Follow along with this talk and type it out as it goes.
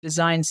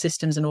design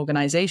systems and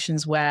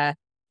organizations where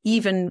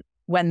even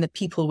when the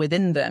people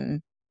within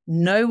them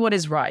know what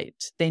is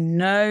right, they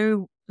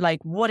know like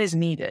what is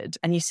needed.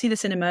 And you see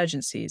this in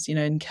emergencies,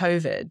 in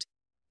COVID,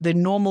 the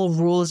normal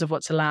rules of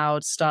what's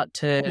allowed start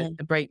to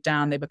break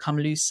down, they become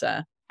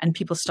looser, and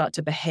people start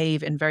to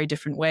behave in very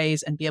different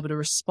ways and be able to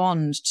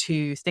respond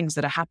to things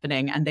that are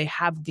happening. And they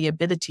have the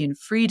ability and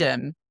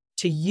freedom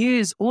to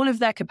use all of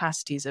their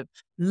capacities of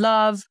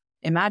love,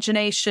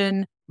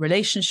 imagination,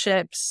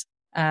 relationships,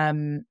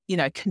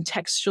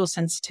 contextual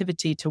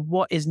sensitivity to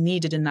what is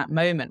needed in that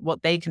moment,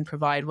 what they can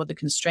provide, what the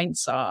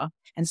constraints are.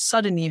 And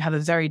suddenly you have a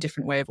very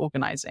different way of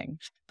organizing.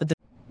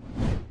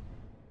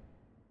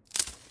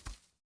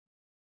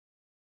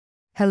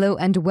 Hello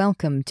and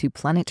welcome to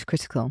Planet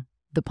Critical,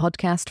 the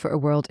podcast for a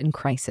world in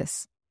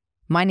crisis.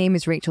 My name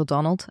is Rachel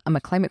Donald. I'm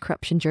a climate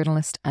corruption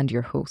journalist and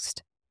your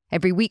host.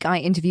 Every week I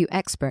interview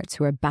experts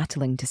who are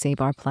battling to save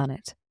our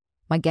planet.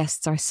 My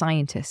guests are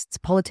scientists,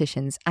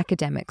 politicians,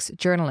 academics,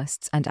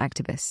 journalists, and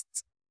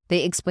activists.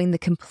 They explain the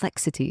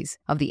complexities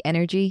of the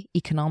energy,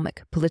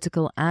 economic,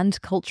 political,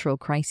 and cultural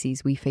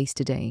crises we face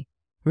today,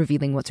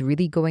 revealing what's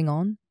really going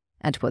on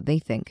and what they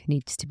think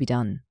needs to be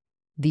done.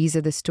 These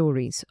are the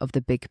stories of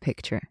the big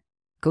picture.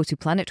 Go to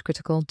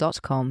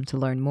planetcritical.com to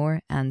learn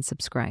more and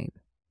subscribe.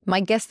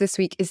 My guest this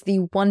week is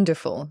the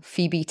wonderful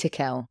Phoebe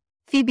Tickell.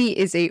 Phoebe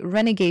is a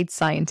renegade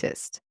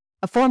scientist.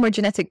 A former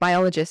genetic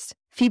biologist,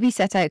 Phoebe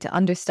set out to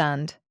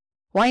understand,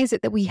 why is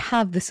it that we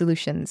have the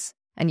solutions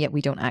and yet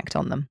we don't act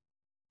on them?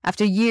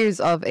 After years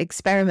of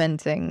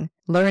experimenting,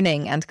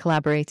 learning and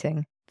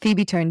collaborating,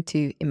 Phoebe turned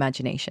to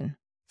imagination.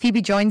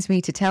 Phoebe joins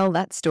me to tell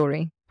that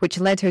story, which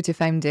led her to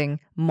founding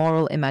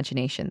Moral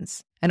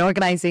Imaginations, an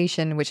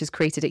organisation which has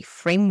created a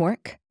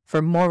framework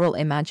for moral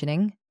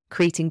imagining,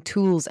 creating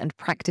tools and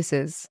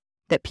practices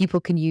that people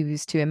can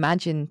use to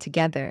imagine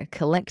together,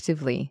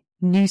 collectively,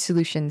 new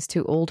solutions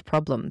to old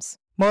problems.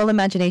 Moral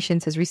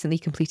Imaginations has recently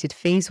completed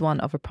phase 1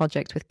 of a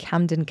project with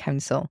Camden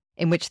Council,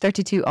 in which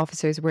 32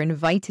 officers were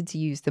invited to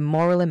use the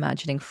moral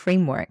imagining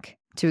framework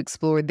to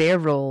explore their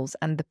roles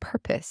and the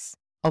purpose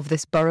of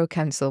this borough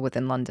council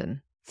within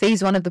London.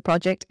 Phase 1 of the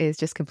project is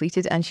just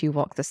completed and she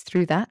walked us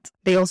through that.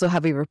 They also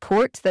have a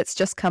report that's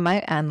just come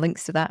out and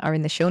links to that are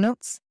in the show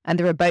notes. And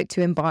they're about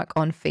to embark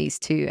on phase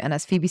 2. And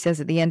as Phoebe says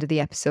at the end of the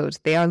episode,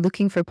 they are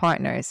looking for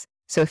partners.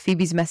 So if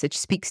Phoebe's message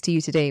speaks to you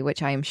today,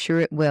 which I am sure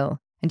it will,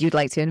 and you'd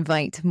like to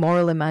invite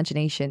Moral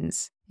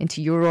Imaginations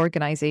into your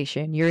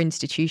organisation, your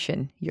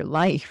institution, your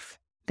life,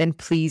 then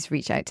please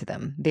reach out to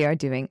them. They are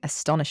doing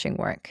astonishing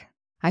work.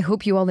 I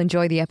hope you all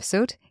enjoy the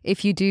episode.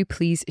 If you do,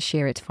 please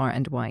share it far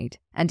and wide.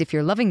 And if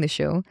you're loving the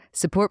show,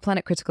 support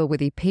Planet Critical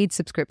with a paid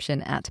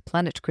subscription at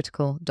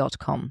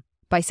planetcritical.com.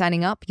 By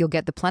signing up, you'll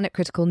get the Planet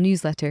Critical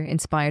newsletter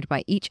inspired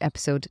by each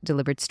episode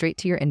delivered straight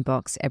to your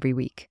inbox every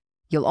week.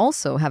 You'll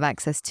also have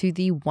access to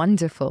the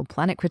wonderful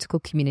Planet Critical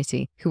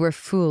community who are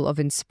full of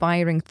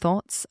inspiring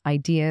thoughts,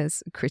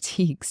 ideas,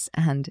 critiques,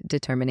 and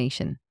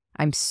determination.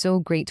 I'm so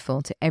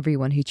grateful to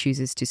everyone who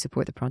chooses to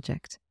support the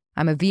project.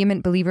 I'm a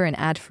vehement believer in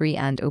ad-free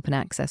and open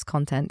access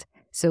content,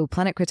 so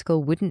Planet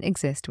Critical wouldn't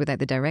exist without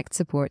the direct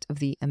support of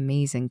the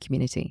amazing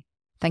community.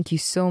 Thank you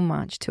so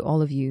much to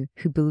all of you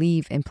who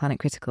believe in Planet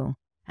Critical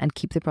and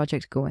keep the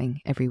project going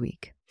every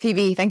week.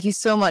 Phoebe, thank you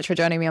so much for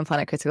joining me on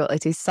Planet Critical.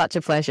 It is such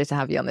a pleasure to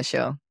have you on the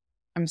show.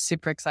 I'm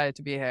super excited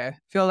to be here. I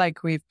feel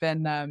like we've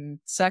been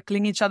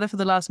circling each other for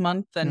the last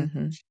month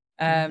and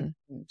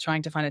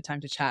trying to find a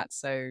time to chat.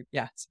 So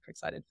yeah, super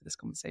excited for this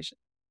conversation.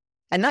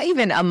 And not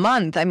even a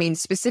month, I mean,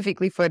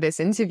 specifically for this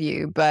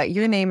interview, but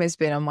your name has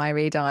been on my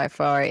radar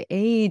for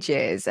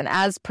ages. And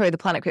as per the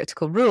Planet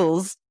Critical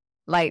rules,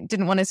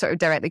 didn't want to sort of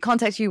directly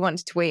contact you,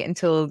 wanted to wait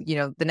until,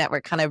 the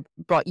network kind of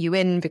brought you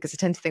in, because I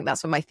tend to think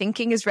that's when my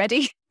thinking is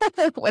ready,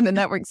 when the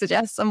network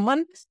suggests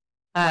someone.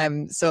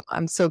 So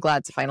I'm so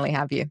glad to finally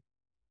have you.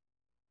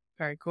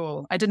 Very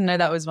cool. I didn't know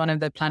that was one of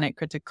the Planet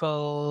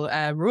Critical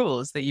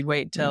rules, that you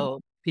wait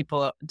till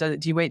do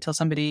you wait till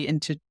somebody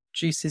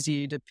introduces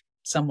you to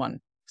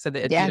someone? So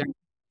that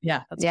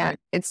that's great.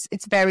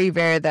 It's very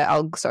rare that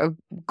I'll sort of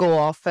go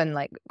off and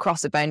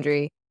cross a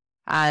boundary,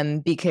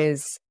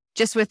 because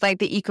just with the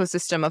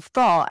ecosystem of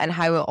thought and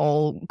how it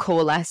all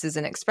coalesces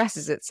and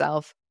expresses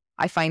itself,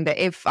 I find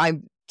that if I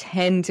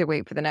tend to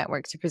wait for the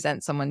network to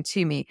present someone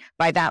to me,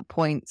 by that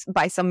point,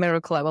 by some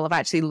miracle, I will have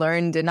actually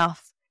learned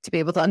enough to be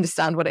able to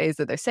understand what it is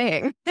that they're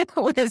saying.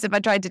 Whereas if I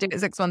tried to do it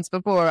 6 months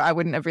before, I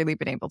wouldn't have really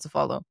been able to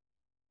follow.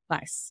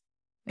 Nice.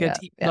 Good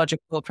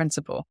logical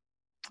principle.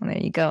 There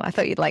you go. I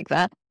thought you'd like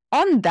that.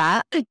 On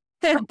that,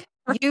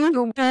 you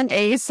were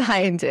a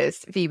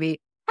scientist, Phoebe.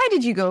 How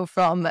did you go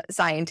from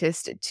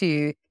scientist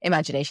to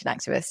imagination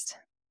activist?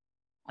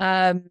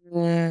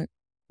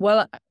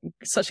 Well,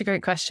 such a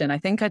great question. I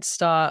think I'd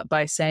start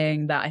by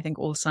saying that I think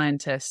all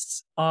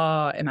scientists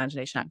are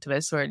imagination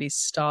activists, or at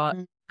least start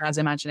as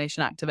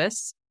imagination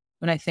activists.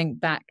 When I think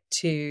back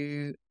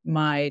to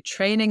my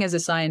training as a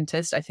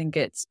scientist, I think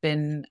it's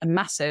been a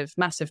massive,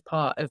 massive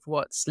part of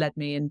what's led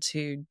me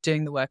into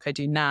doing the work I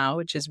do now,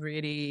 which is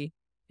really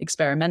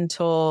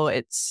experimental.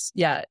 It's,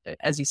 yeah,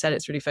 as you said,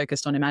 it's really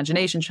focused on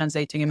imagination,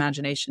 translating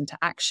imagination to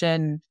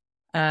action.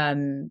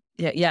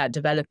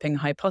 Developing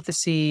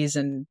hypotheses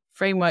and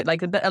framework.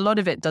 Like a lot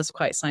of it does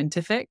quite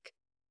scientific.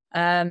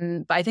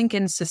 But I think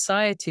in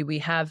society, we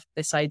have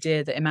this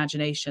idea that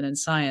imagination and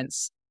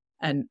science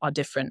are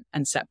different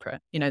and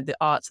separate. You know, the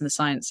arts and the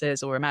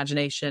sciences, or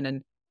imagination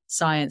and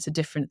science, are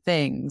different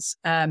things.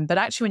 But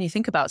actually, when you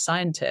think about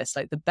scientists,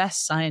 like the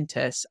best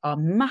scientists are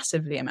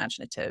massively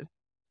imaginative.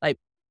 Like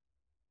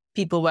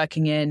people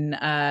working in,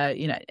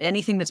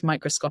 anything that's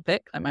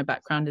microscopic. Like my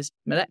background is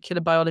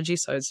molecular biology,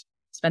 so I was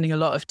spending a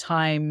lot of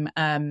time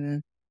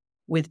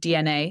with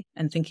DNA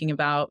and thinking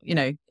about,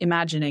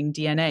 imagining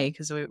DNA,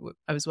 because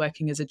I was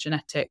working as a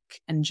genetic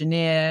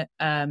engineer.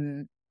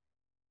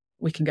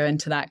 We can go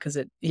into that because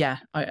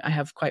I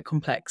have quite a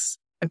complex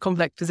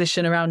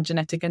position around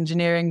genetic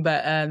engineering.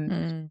 But at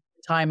the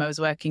time I was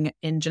working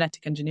in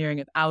genetic engineering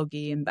of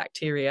algae and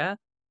bacteria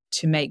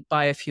to make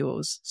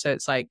biofuels. So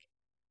it's like,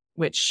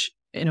 which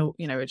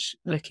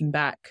looking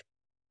back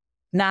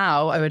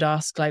now, I would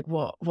ask, like,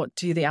 what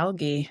do the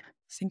algae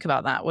think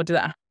about that?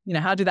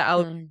 How do that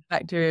algae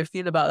bacteria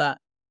feel about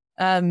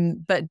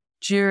that? But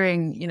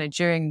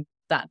during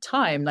that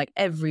time, like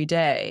every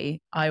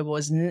day, I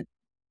was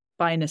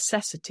by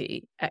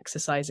necessity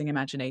exercising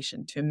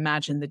imagination to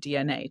imagine the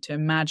DNA, to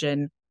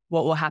imagine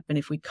what will happen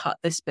if we cut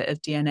this bit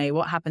of DNA,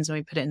 what happens when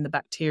we put it in the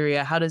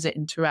bacteria, how does it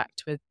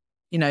interact with,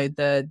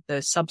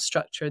 the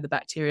substructure of the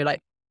bacteria?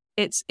 Like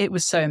it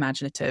was so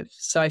imaginative.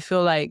 So I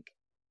feel like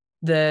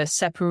the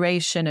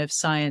separation of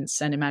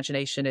science and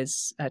imagination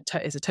is a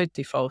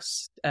totally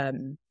false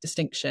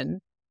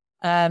distinction.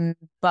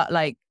 But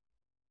like,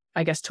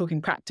 I guess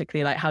talking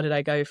practically, like how did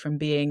I go from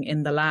being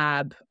in the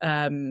lab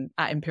at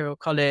Imperial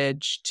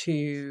College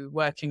to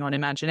working on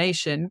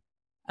imagination?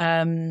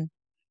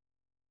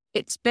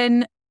 It's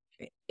been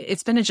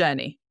a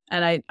journey,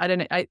 and I don't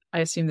know. I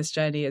assume this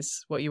journey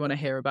is what you want to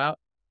hear about.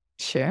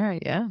 Sure,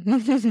 yeah.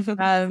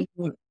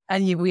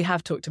 We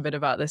have talked a bit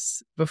about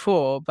this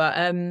before, but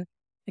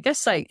I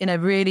guess like in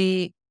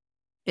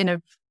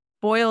a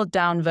boiled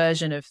down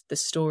version of the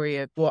story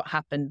of what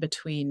happened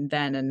between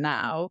then and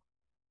now,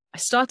 I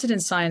started in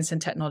science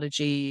and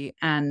technology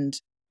and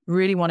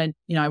really wanted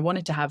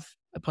to have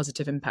a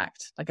positive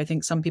impact. Like I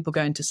think some people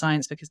go into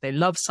science because they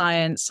love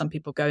science. Some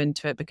people go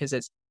into it because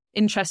it's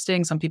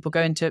interesting. Some people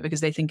go into it because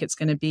they think it's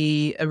going to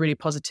be a really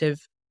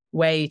positive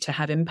way to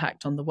have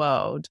impact on the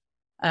world.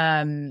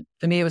 For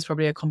me, it was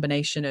probably a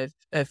combination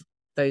of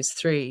those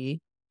three.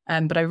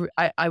 But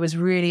I was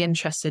really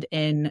interested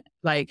in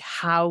like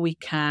how we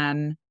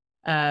can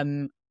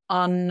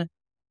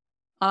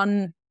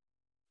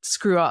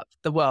screw up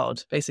the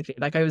world, basically.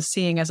 Like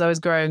as I was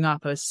growing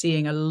up, I was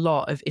seeing a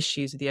lot of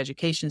issues with the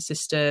education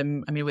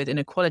system. I mean, with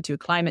inequality, with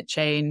climate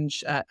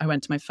change. I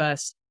went to my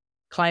first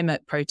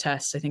climate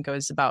protest. I think I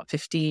was about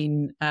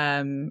 15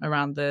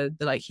 around the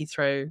like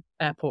Heathrow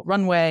Airport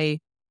runway.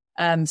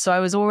 So I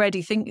was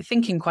already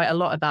thinking quite a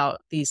lot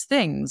about these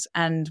things.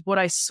 And what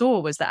I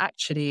saw was that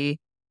actually,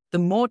 the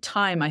more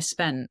time I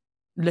spent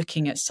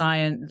looking at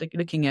science,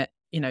 looking at,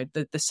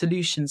 the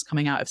solutions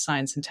coming out of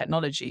science and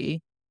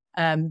technology,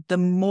 the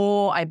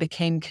more I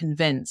became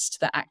convinced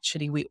that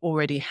actually we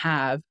already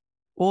have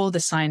all the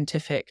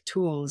scientific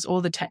tools,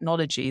 all the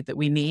technology that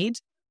we need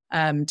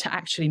to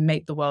actually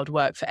make the world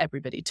work for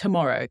everybody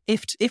tomorrow.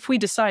 If we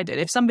decided,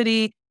 if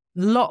somebody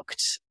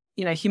locked,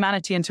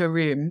 humanity into a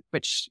room,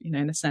 which,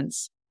 in a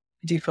sense,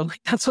 I do feel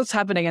like that's what's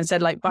happening, and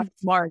said, like, by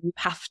tomorrow you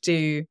have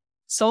to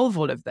solve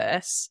all of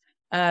this.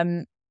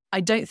 I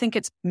don't think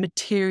it's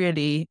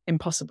materially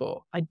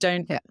impossible. I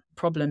don't think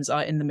problems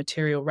are in the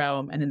material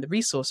realm and in the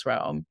resource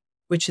realm,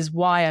 which is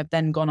why I've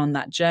then gone on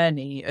that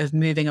journey of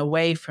moving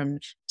away from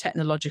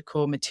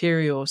technological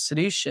material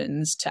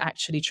solutions to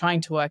actually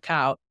trying to work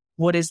out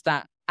what is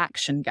that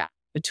action gap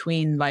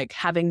between like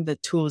having the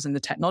tools and the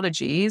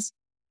technologies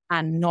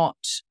and not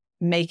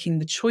making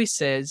the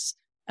choices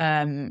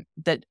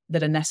that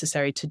are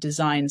necessary to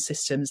design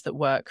systems that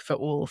work for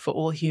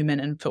all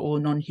human and for all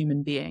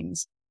non-human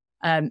beings.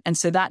 And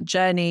so that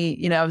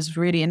journey, I was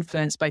really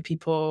influenced by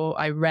people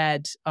I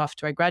read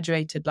after I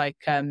graduated, like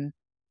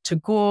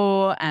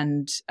Tagore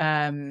and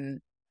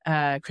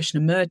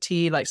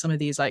Krishnamurti, like some of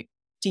these like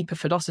deeper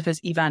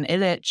philosophers. Ivan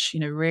Illich,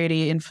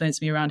 really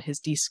influenced me around his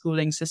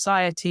deschooling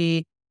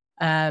society.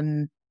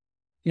 And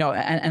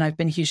I've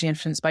been hugely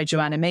influenced by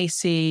Joanna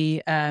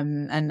Macy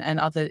and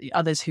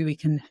others who we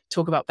can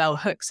talk about, bell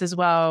hooks as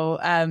well.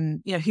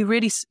 He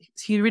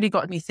really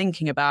got me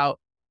thinking about,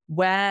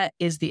 where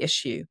is the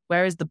issue?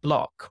 Where is the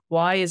block?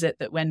 Why is it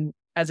that when,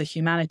 as a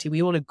humanity, we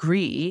all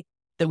agree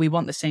that we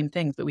want the same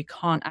things, but we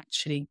can't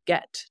actually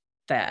get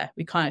there?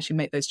 We can't actually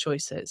make those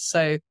choices.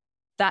 So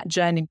that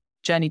journey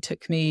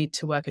took me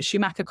to work at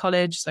Schumacher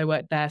College. So I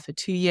worked there for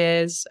 2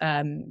 years.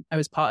 I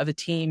was part of a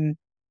team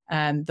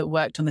that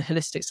worked on the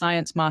Holistic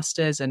Science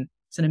Masters, and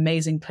it's an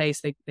amazing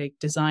place. They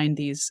designed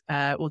these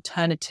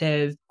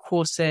alternative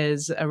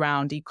courses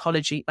around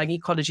ecology, like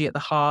ecology at the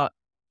heart,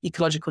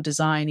 ecological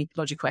design,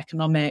 ecological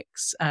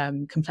economics,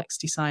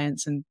 complexity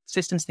science, and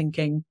systems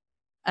thinking.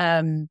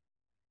 and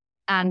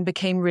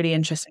became really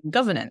interested in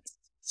governance.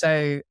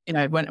 So,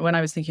 when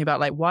I was thinking about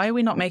like, why are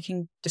we not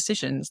making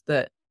decisions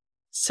that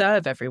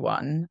serve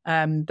everyone?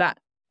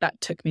 That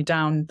took me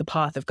down the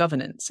path of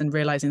governance and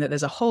realizing that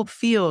there's a whole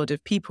field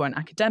of people and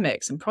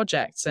academics and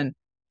projects and,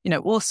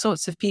 all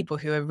sorts of people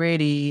who are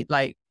really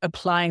like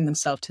applying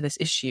themselves to this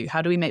issue.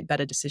 How do we make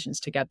better decisions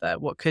together?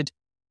 What could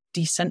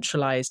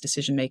decentralized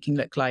decision-making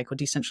look like, or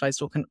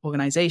decentralized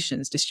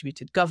organizations,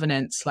 distributed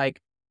governance? Like,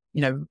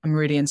 I'm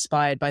really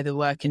inspired by the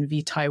work in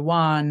V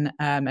Taiwan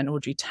and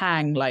Audrey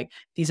Tang, like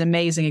these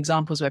amazing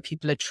examples where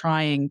people are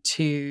trying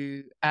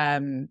to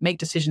make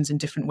decisions in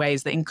different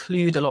ways that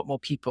include a lot more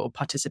people,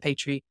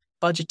 participatory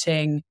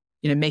budgeting,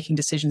 making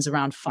decisions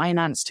around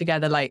finance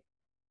together, like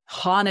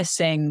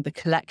harnessing the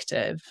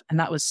collective. And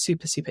that was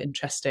super, super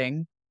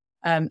interesting.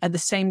 At the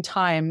same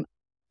time,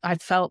 I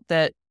felt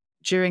that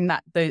during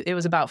that, it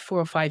was about 4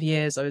 or 5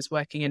 years I was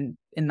working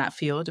in that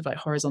field of like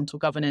horizontal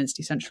governance,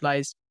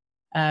 decentralized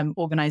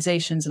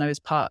organizations. And I was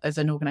part of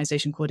an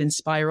organization called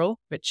Inspiral,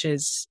 which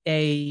is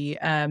a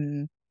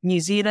New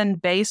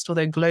Zealand-based,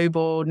 although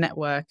global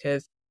network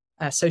of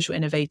social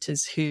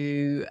innovators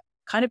who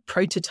kind of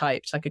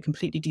prototyped like a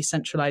completely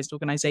decentralized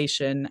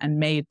organization and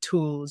made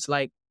tools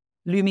like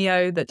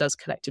Lumio that does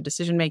collective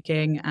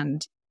decision-making,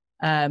 and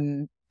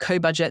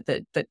Co-Budget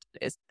that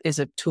is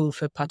a tool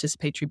for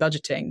participatory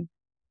budgeting.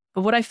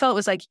 But what I felt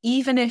was like,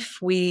 even if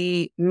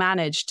we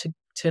managed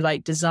to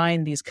like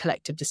design these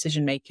collective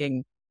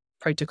decision-making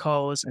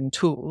protocols and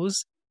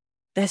tools,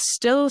 there's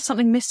still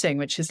something missing,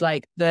 which is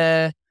like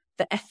the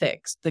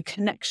ethics, the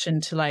connection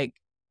to like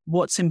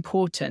what's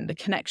important, the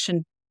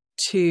connection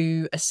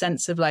to a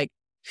sense of like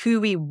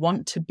who we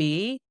want to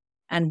be,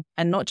 and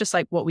not just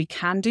like what we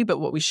can do, but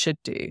what we should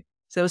do.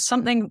 So there was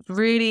something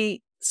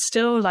really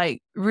still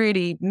like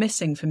really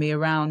missing for me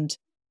around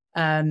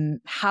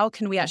how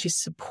can we actually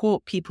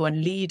support people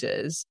and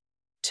leaders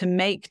to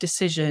make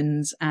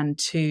decisions and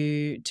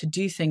to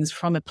do things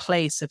from a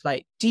place of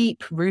like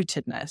deep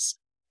rootedness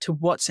to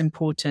what's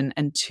important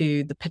and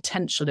to the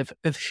potential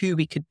of who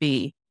we could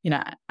be,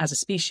 as a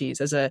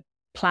species, as a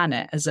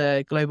planet, as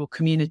a global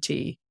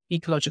community,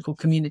 ecological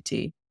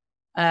community.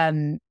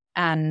 And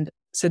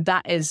so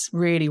that is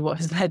really what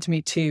has led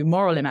me to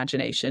moral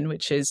imagination,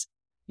 which is,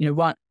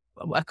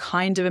 a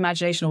kind of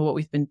imagination, or what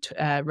we've been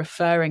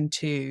referring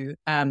to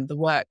the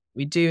work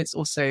we do. It's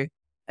also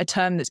a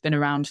term that's been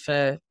around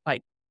for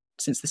like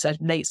since the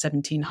late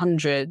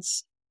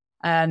 1700s.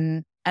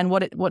 And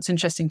what's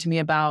interesting to me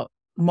about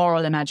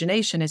moral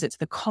imagination is it's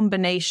the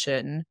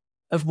combination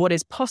of what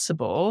is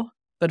possible,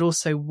 but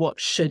also what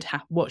should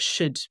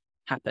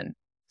happen.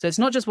 So it's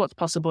not just what's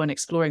possible and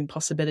exploring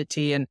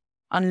possibility and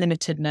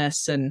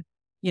unlimitedness and,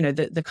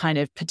 the kind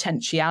of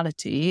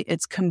potentiality.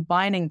 It's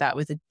combining that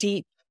with a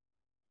deep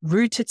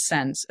rooted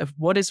sense of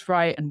what is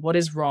right and what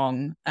is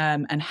wrong,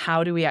 and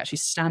how do we actually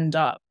stand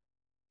up,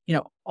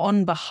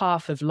 on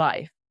behalf of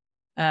life,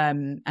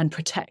 and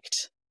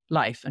protect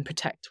life and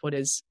protect what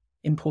is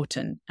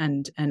important,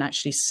 and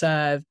actually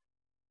serve,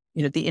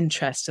 the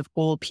interests of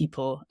all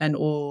people and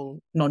all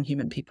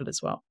non-human people as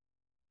well.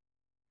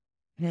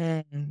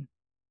 That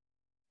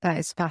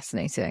is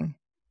fascinating.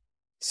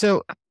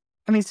 So,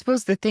 I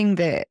suppose the thing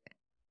that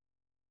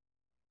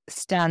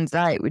stands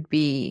out would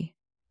be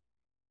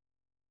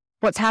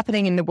what's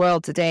happening in the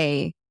world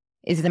today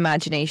is an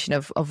imagination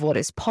of what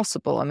is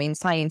possible.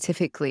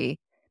 Scientifically,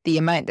 the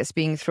amount that's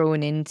being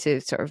thrown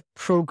into sort of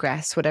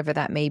progress, whatever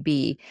that may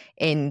be,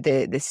 in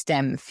the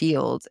STEM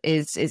field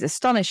is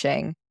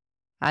astonishing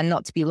and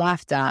not to be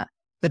laughed at.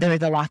 But there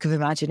is a lack of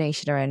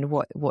imagination around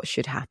what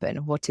should happen,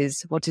 what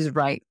is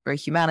right for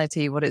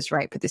humanity, what is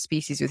right for the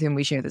species with whom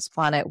we share this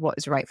planet, what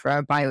is right for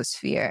our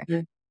biosphere.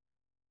 Yeah.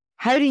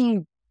 How do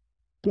you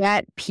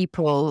get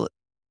people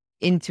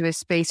into a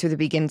space where they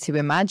begin to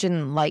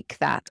imagine like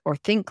that or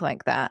think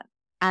like that?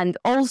 And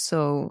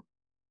also,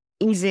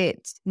 is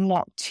it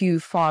not too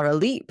far a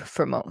leap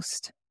for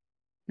most?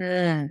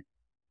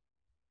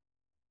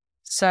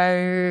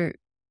 So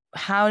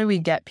how do we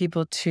get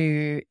people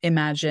to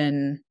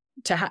imagine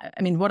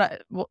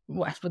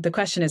the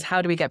question is,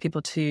 how do we get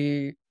people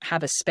to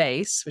have a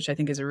space, which I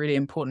think is a really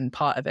important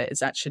part of it,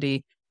 is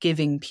actually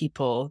giving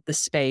people the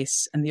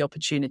space and the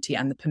opportunity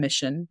and the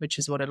permission, which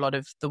is what a lot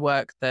of the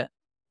work that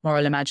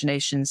Moral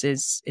Imaginations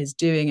is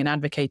doing and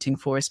advocating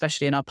for,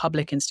 especially in our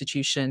public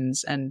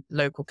institutions and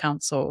local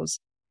councils.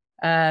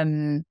 I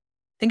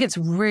think it's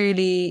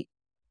really,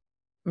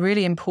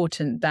 really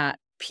important that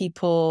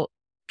people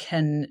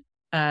can,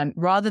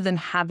 rather than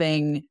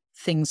having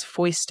things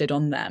foisted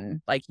on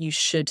them, like you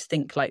should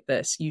think like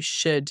this, you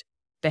should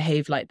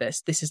behave like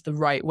this is the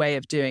right way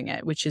of doing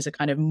it, which is a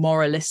kind of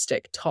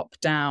moralistic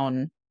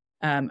top-down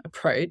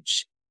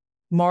approach.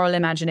 Moral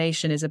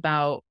imagination is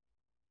about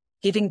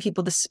giving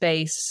people the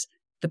space,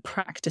 the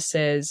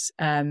practices,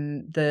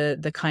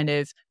 the kind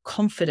of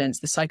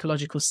confidence, the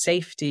psychological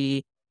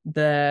safety,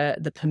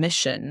 the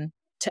permission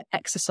to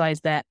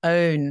exercise their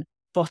own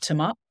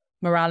bottom-up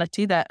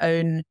morality, their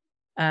own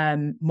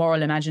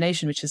moral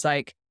imagination, which is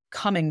like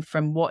coming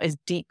from what is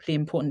deeply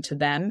important to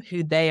them,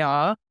 who they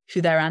are,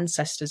 who their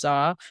ancestors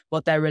are,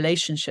 what their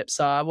relationships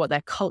are, what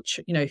their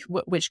culture,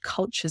 which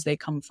cultures they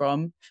come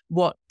from,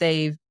 what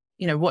they've,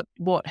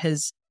 what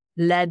has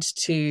led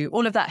to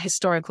all of that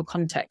historical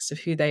context of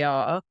who they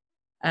are,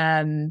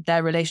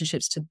 their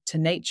relationships to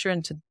nature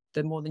and to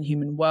the more than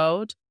human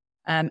world,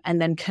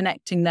 and then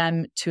connecting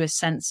them to a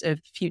sense of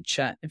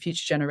future and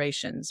future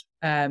generations.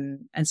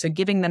 And so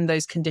giving them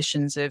those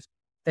conditions of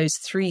those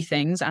three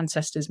things: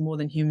 ancestors, more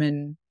than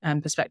human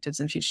perspectives,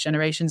 and future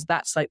generations.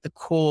 That's like the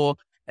core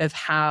of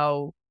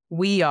how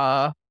we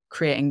are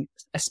creating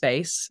a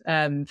space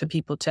for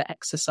people to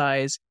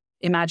exercise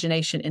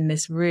imagination in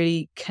this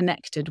really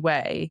connected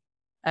way,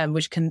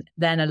 which can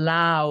then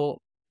allow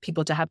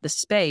people to have the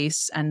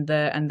space and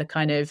the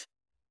kind of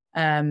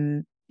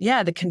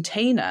the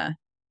container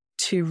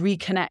to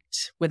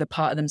reconnect with a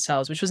part of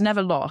themselves, which was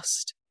never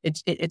lost.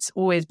 It's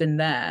always been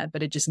there,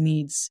 but it just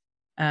needs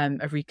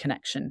a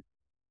reconnection.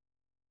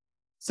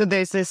 So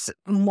there's this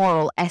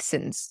moral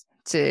essence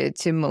to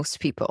most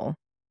people.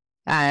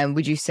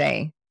 Would you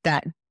say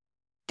that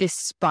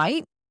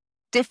despite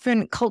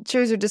different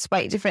cultures or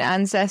despite different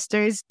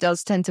ancestors,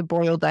 does tend to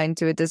boil down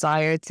to a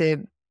desire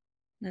to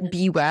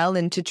be well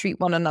and to treat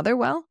one another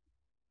well?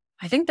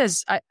 I think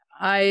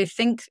I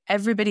think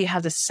everybody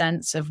has a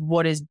sense of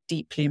what is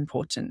deeply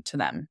important to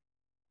them.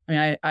 I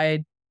mean,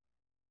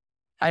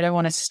 I don't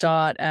want to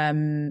start,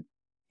 kind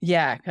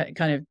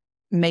of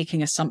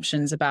making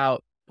assumptions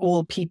about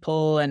all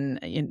people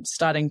and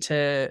starting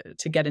to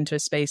get into a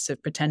space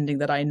of pretending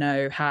that I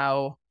know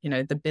how,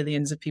 the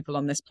billions of people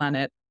on this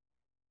planet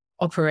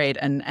operate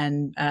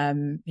and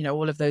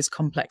all of those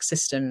complex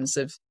systems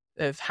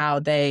of how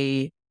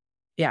they,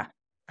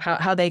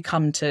 how they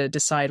come to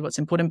decide what's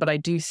important. But I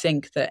do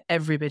think that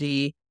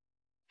everybody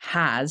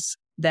has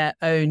their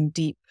own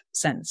deep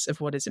sense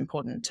of what is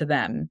important to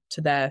them,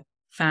 to their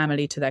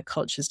family, to their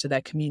cultures, to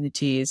their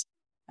communities.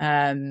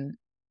 And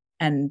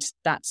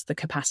that's the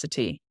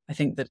capacity, I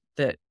think,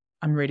 that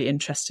I'm really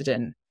interested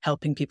in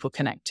helping people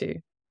connect to.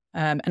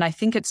 And I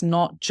think it's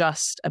not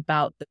just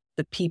about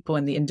the people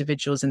and the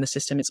individuals in the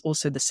system. It's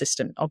also the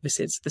system.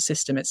 Obviously, it's the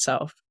system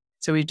itself.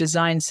 So we've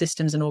designed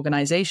systems and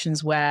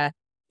organizations where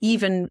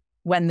even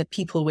when the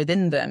people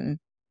within them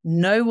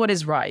know what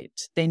is right,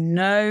 they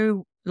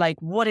know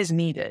what is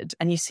needed.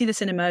 And you see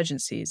this in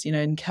emergencies,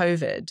 in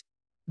COVID,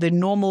 the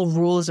normal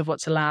rules of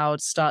what's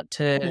allowed start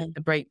to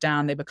break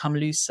down, they become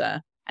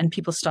looser, and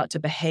people start to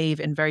behave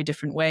in very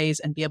different ways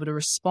and be able to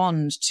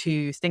respond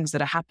to things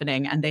that are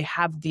happening. And they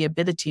have the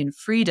ability and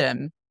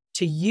freedom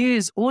to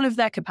use all of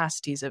their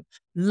capacities of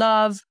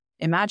love,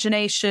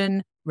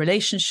 imagination,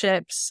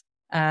 relationships,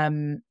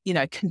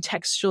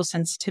 contextual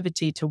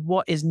sensitivity to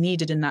what is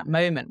needed in that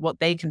moment, what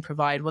they can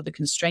provide, what the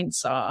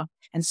constraints are.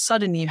 And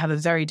suddenly you have a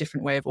very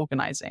different way of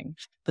organizing.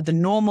 But the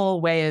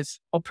normal way of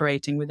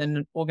operating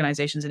within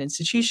organizations and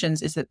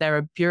institutions is that there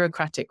are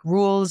bureaucratic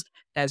rules,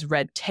 there's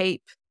red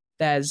tape,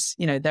 there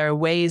are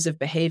ways of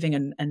behaving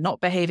and not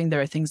behaving.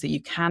 There are things that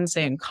you can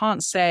say and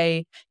can't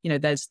say.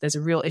 There's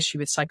a real issue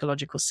with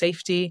psychological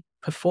safety,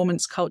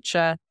 performance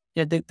culture.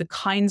 The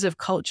kinds of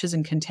cultures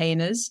and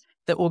containers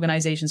that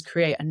organizations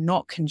create are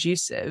not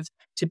conducive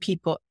to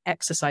people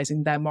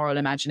exercising their moral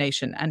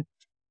imagination. And,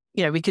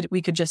 we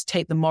could just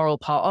take the moral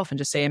part off and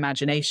just say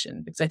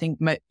imagination, because I think,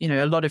 a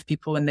lot of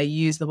people, when they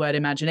use the word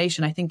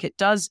imagination, I think it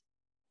does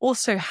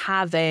also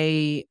have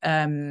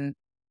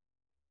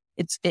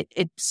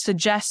it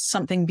suggests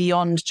something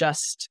beyond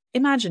just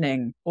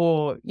imagining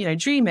or,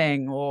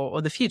 dreaming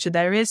or the future.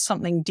 There is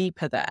something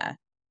deeper there,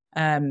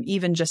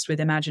 even just with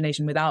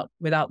imagination without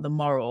the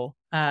moral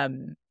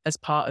as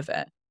part of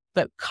it.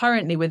 But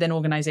currently within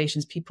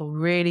organizations, people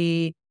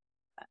really,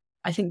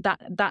 I think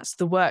that's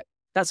the work.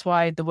 That's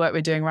why the work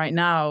we're doing right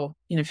now,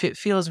 it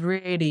feels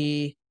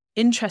really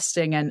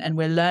interesting and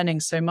we're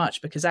learning so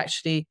much, because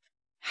actually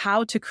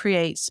how to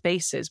create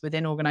spaces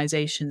within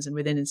organizations and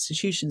within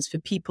institutions for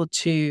people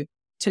to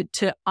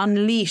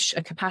unleash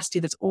a capacity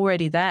that's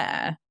already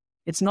there.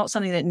 It's not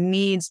something that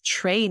needs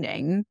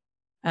training.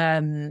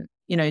 And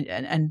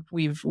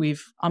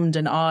we've ummed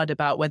and ahed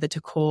about whether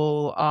to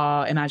call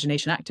our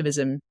imagination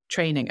activism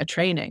training a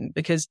training,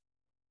 because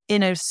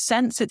in a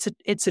sense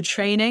it's a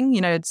training,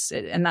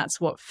 and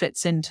that's what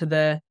fits into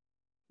the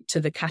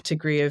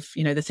category of,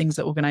 the things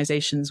that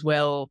organizations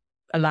will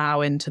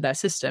allow into their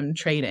system,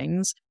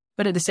 trainings.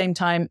 But at the same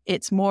time,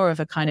 it's more of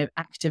a kind of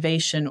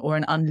activation or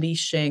an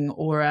unleashing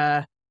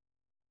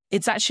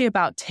it's actually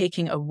about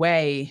taking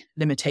away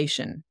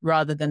limitation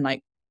rather than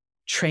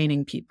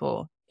training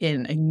people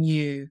in a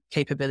new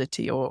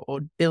capability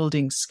or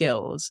building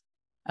skills.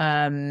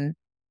 So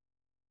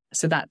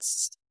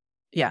that's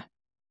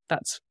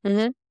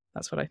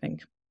what I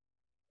think.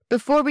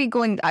 Before we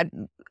go and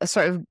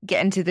sort of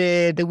get into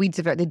the weeds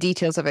about the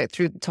details of it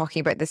through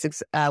talking about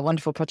this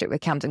wonderful project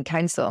with Camden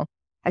Council,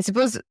 I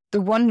suppose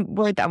the one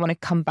word that I want to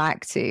come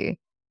back to,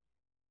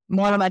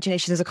 moral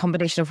imagination, is a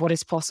combination of what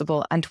is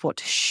possible and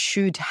what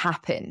should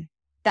happen.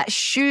 That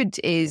should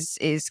is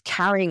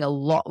carrying a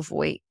lot of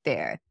weight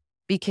there,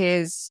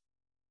 because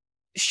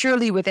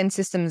surely within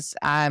systems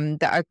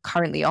that are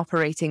currently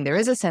operating, there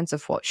is a sense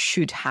of what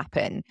should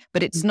happen,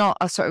 but it's not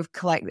a sort of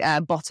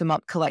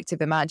bottom-up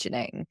collective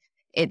imagining.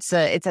 It's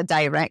a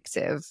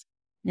directive.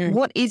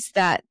 What is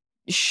that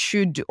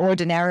should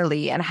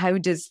ordinarily, and how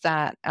does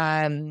that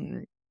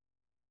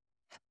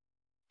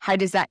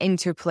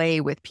interplay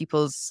with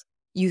people's,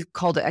 you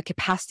called it a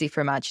capacity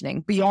for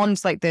imagining,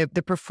 beyond like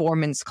the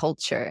performance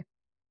culture?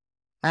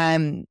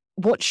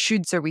 What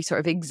shoulds are we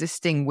sort of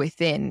existing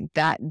within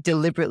that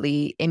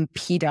deliberately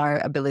impede our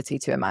ability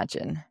to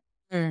imagine?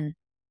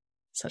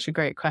 Such a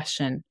great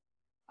question.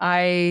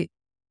 I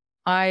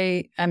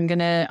am going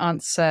to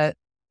answer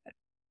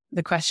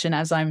the question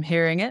as I'm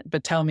hearing it,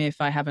 but tell me if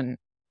I haven't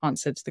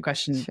answered the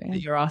question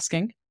that you're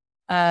asking.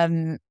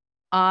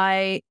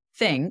 I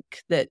think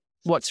that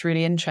what's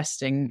really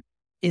interesting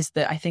is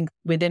that I think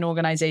within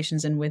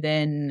organizations and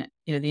within,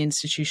 the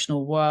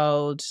institutional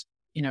world,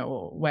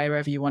 or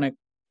wherever you want to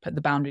put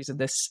the boundaries of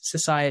this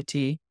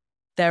society,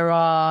 there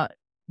are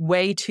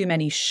way too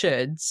many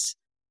shoulds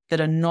that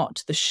are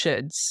not the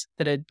shoulds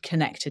that are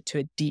connected to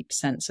a deep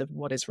sense of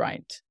what is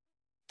right.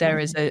 There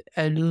is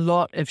a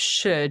lot of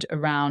should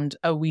around,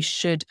 we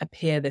should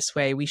appear this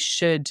way. We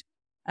should,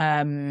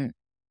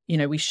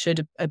 we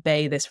should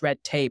obey this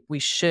red tape. We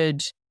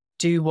should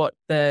do what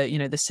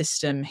the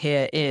system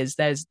here is.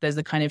 There's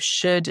the kind of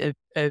should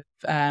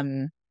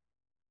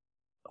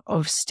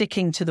of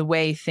sticking to the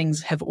way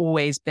things have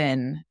always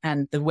been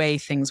and the way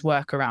things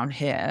work around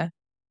here.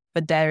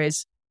 But there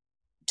is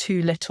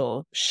too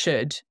little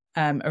should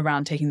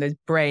around taking those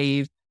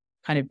brave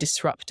kind of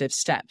disruptive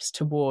steps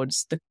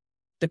towards the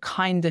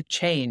kind of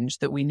change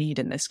that we need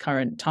in this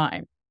current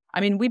time. I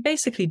mean, we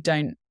basically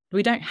don't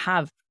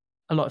have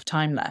a lot of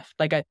time left.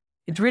 Like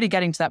it's really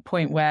getting to that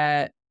point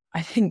where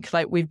I think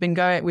like we've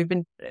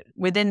been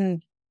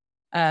within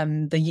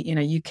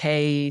the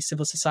UK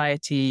civil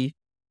society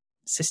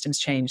systems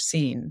change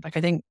scene. Like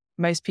I think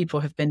most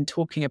people have been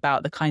talking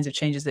about the kinds of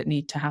changes that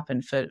need to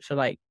happen for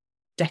like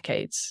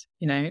decades,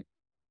 and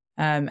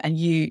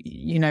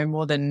you know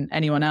more than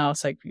anyone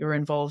else, like you're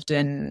involved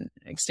in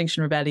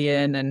Extinction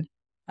Rebellion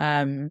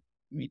and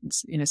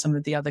some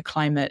of the other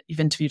climate. You've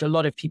interviewed a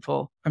lot of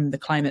people from the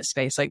climate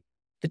space. Like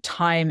the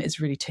time is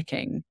really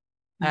ticking,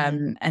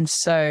 and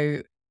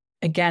so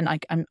again,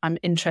 I'm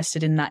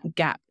interested in that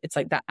gap. It's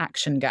like that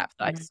action gap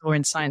that I saw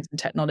in science and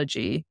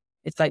technology.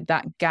 It's like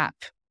that gap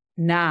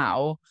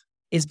now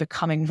is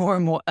becoming more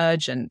and more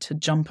urgent to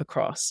jump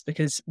across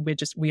because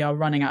we are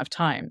running out of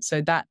time.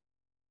 So that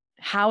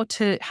how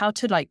to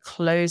like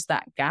close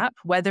that gap,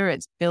 whether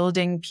it's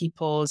building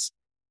people's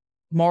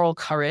moral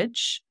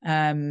courage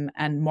and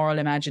moral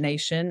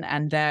imagination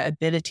and their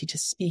ability to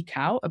speak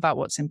out about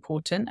what's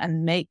important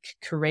and make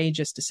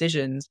courageous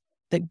decisions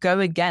that go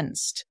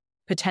against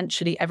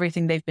potentially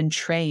everything they've been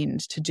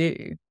trained to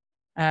do.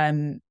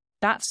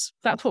 That's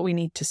what we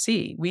need to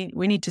see. We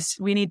need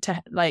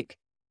to like,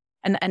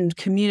 and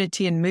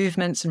community and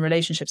movements and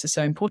relationships are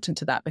so important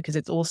to that because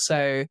it's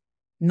also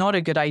not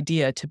a good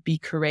idea to be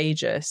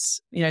courageous.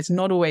 It's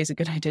not always a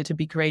good idea to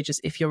be courageous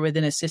if you're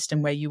within a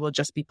system where you will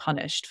just be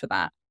punished for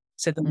that.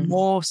 So the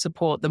more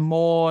support, the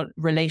more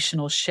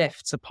relational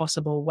shifts are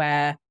possible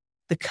where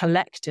the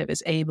collective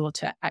is able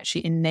to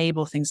actually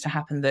enable things to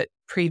happen that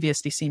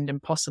previously seemed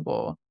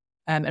impossible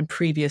and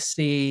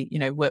previously,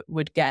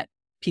 would get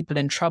people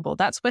in trouble.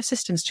 That's where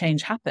systems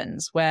change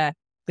happens, where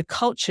the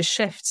culture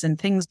shifts and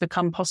things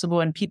become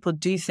possible and people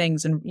do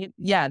things. And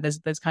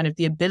there's kind of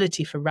the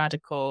ability for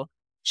radical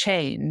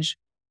change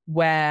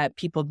where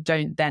people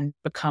don't then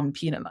become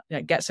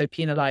get so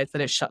penalized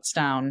that it shuts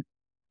down,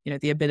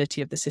 the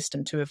ability of the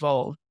system to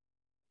evolve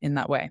in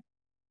that way.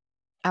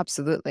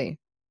 Absolutely.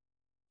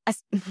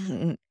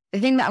 The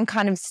thing that I'm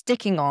kind of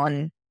sticking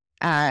on,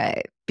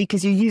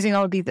 because you're using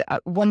all of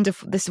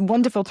this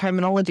wonderful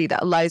terminology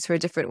that allows for a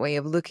different way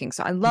of looking.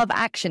 So I love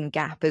action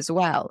gap as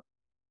well.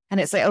 And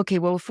it's like, okay,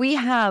 well, if we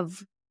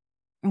have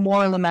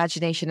moral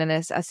imagination and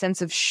a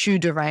sense of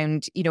should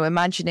around,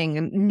 imagining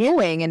and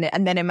knowing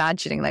and then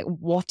imagining like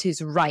what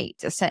is right,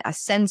 a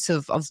sense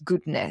of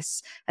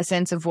goodness, a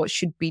sense of what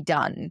should be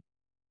done.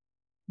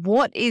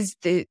 Where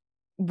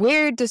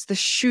does the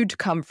should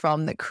come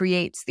from that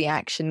creates the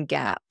action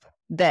gap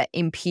that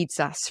impedes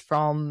us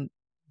from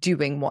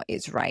doing what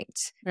is right?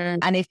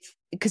 And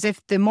because if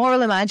the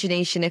moral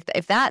imagination,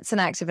 if that's an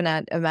act of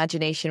an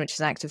imagination, which is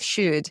an act of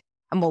should,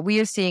 and what we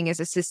are seeing is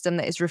a system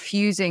that is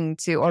refusing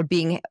to, or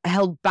being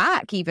held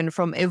back even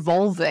from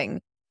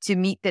evolving to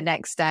meet the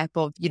next step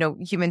of,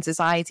 human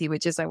society,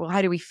 which is like, well,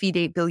 how do we feed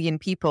 8 billion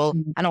people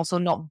and also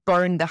not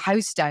burn the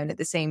house down at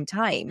the same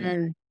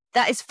time?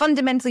 That is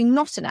fundamentally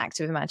not an act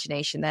of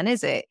imagination then,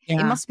 is it?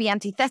 Yeah. It must be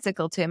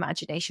antithetical to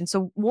imagination.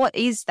 So what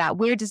is that?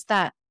 Where does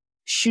that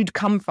should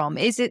come from?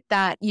 Is it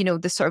that,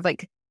 the sort of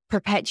like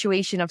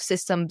perpetuation of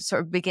systems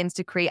sort of begins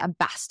to create a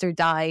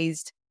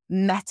bastardized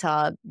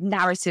meta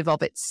narrative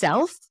of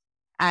itself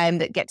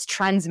that gets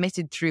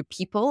transmitted through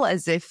people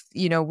as if,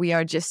 we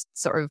are just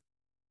sort of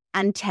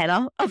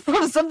antenna of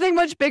something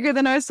much bigger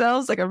than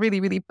ourselves, like a really,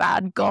 really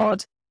bad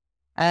god?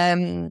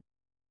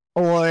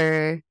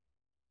 Or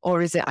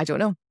Or is it, I don't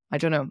know. I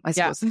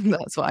suppose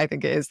that's what I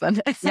think it is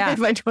then. Yeah.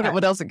 If I don't know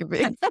what else it could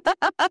be.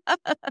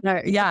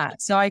 No, yeah.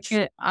 So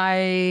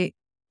I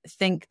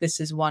think this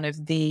is one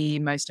of the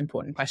most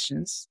important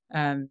questions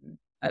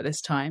at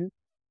this time.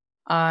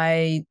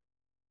 I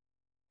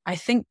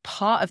think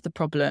part of the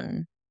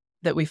problem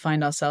that we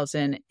find ourselves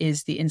in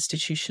is the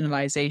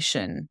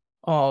institutionalization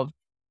of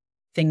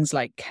things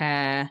like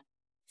care,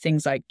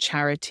 things like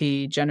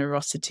charity,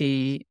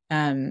 generosity,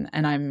 and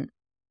I'm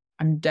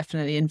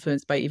definitely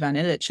influenced by Ivan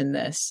Illich in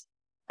this.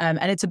 And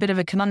it's a bit of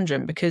a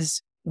conundrum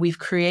because we've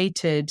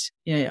created,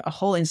 a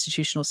whole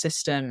institutional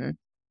system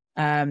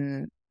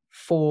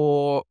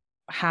for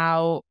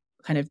how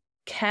kind of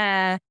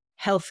care,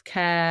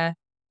 healthcare,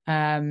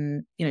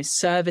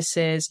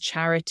 services,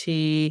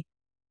 charity,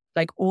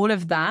 like all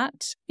of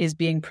that is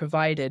being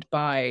provided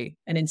by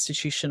an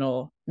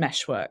institutional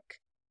meshwork.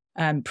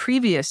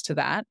 Previous to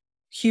that,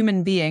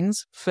 human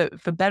beings, for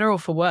better or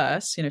for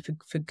worse,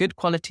 for good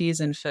qualities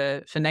and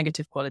for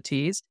negative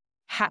qualities,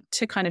 had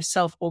to kind of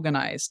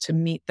self-organize to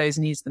meet those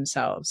needs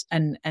themselves.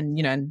 And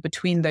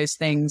between those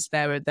things,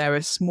 there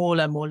are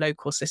smaller, more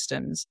local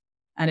systems.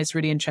 And it's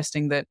really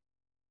interesting that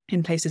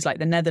in places like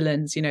the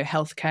Netherlands,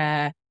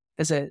 healthcare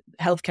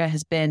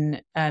has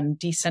been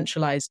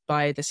decentralized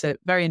by this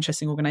very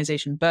interesting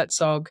organization,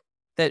 Buurtzorg,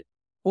 that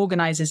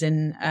organizes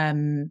in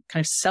kind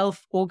of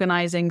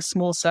self-organizing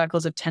small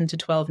circles of 10 to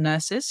 12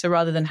 nurses. So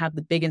rather than have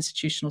the big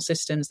institutional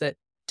systems that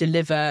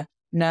deliver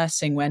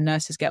nursing where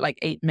nurses get like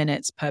 8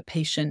 minutes per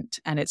patient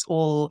and it's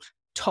all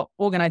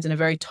organized in a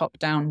very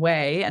top-down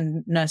way,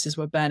 and nurses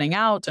were burning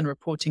out and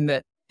reporting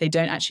that they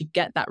don't actually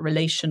get that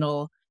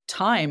relational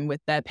time with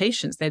their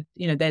patients.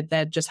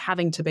 They're just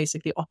having to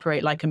basically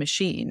operate like a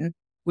machine.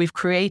 We've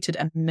created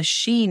a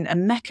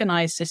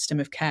mechanized system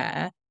of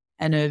care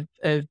and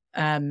of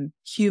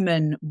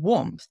human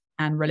warmth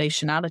and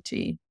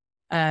relationality.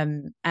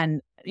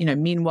 And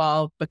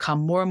meanwhile, become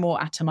more and more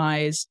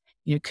atomized.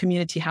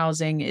 Community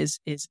housing is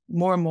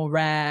more and more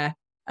rare.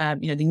 The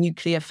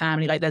nuclear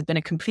family, like there's been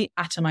a complete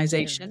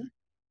atomization.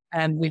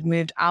 We've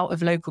moved out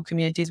of local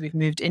communities. We've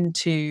moved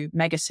into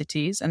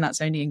megacities, and that's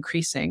only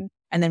increasing.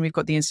 And then we've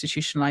got the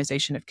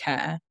institutionalization of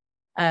care.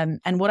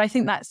 And what I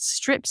think that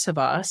strips of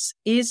us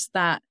is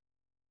that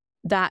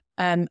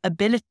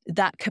ability,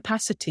 that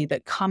capacity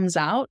that comes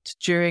out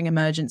during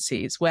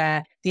emergencies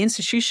where the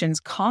institutions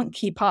can't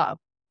keep up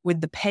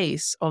with the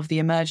pace of the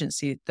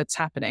emergency that's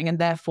happening. And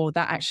therefore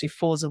that actually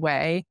falls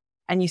away.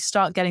 And you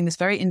start getting this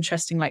very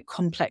interesting, like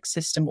complex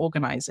system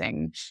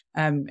organizing.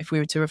 If we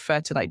were to refer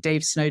to like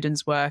Dave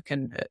Snowden's work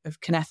and of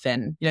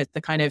Cynefin,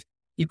 the kind of,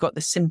 you've got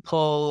the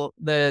simple,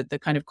 the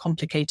kind of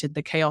complicated,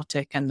 the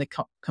chaotic and the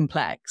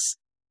complex.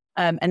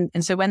 And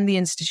so when the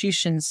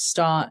institutions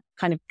start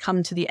kind of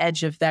come to the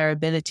edge of their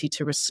ability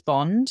to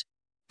respond,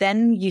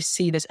 then you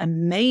see this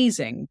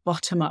amazing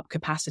bottom-up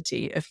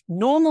capacity of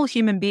normal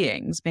human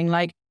beings being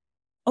like,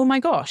 oh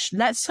my gosh,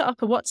 let's set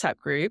up a WhatsApp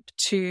group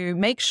to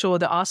make sure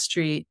that our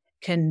street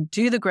can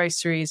do the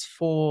groceries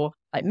for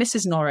like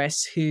Mrs.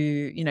 Norris,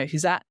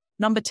 who's at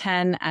number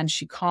 10 and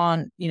she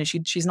can't,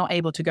 she's not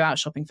able to go out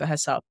shopping for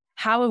herself.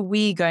 How are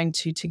we going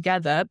to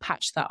together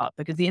patch that up?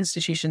 Because the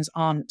institutions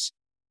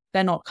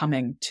they're not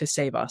coming to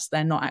save us.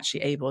 They're not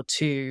actually able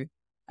to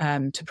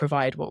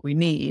provide what we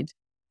need.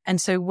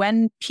 And so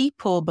when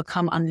people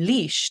become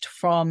unleashed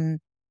from,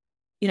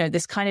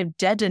 this kind of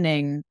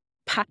deadening,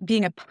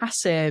 being a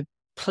passive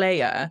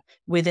player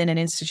within an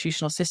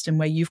institutional system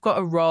where you've got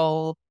a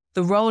role,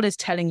 the role is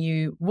telling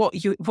you what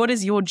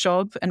is your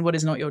job and what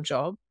is not your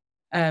job.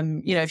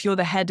 If you're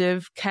the head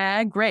of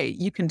care, great,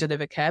 you can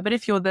deliver care. But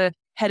if you're the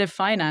head of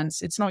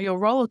finance, it's not your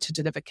role to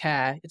deliver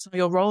care. It's not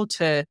your role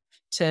to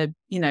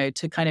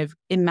kind of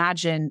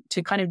imagine,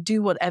 to kind of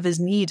do whatever's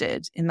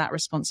needed in that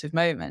responsive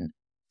moment.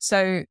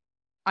 So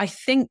I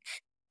think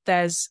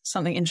there's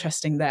something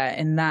interesting there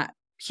in that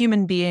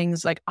human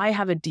beings, like I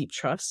have a deep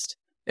trust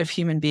of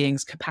human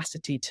beings'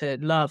 capacity to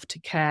love, to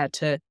care,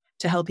 to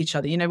help each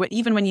other.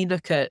 Even when you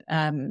look at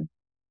kind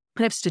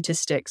of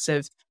statistics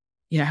of,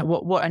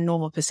 what a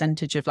normal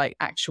percentage of like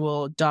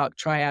actual dark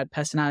triad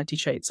personality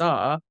traits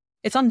are,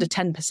 it's under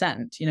 10%,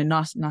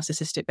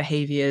 narcissistic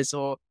behaviors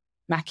or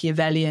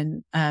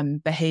Machiavellian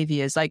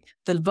behaviors. Like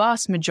the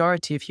vast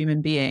majority of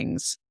human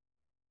beings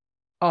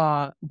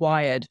are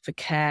wired for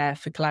care,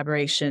 for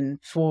collaboration,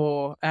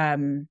 for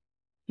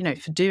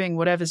for doing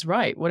whatever's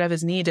right,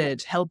 whatever's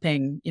needed,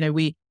 helping.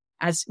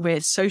 As we're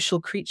social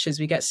creatures,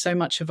 we get so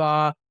much of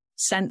our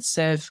sense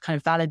of kind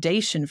of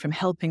validation from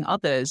helping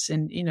others.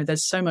 And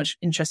there's so much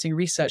interesting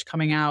research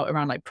coming out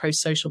around like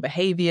pro-social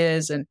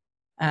behaviors and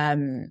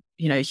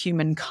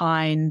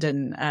humankind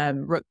and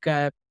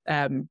Rutger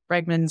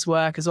Bregman's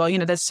work as well.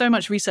 There's so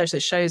much research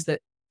that shows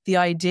that the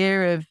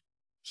idea of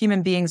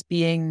human beings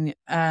being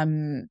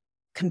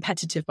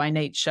competitive by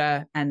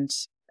nature and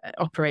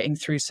operating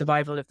through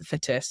survival of the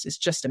fittest is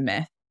just a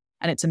myth.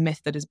 And it's a myth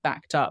that is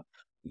backed up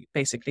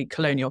basically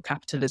colonial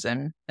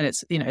capitalism. And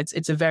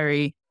it's a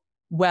very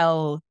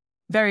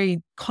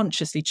very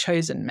consciously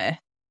chosen myth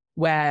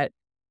where,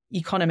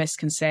 economists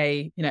can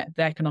say, the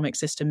economic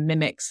system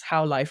mimics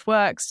how life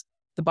works.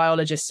 The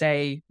biologists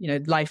say,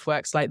 life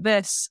works like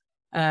this.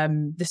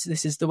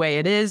 This is the way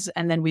it is.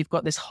 And then we've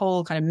got this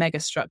whole kind of mega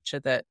structure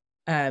that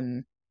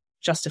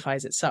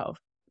justifies itself.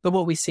 But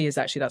what we see is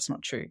actually that's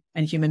not true.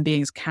 And human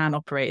beings can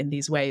operate in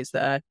these ways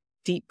that are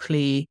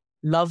deeply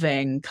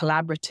loving,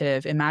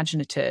 collaborative,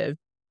 imaginative.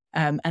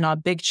 And our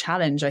big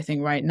challenge, I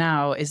think, right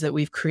now is that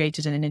we've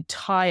created an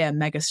entire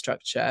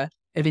megastructure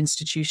of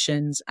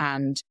institutions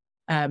and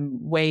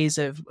ways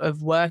of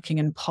working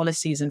and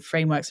policies and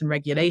frameworks and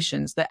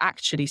regulations that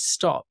actually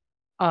stop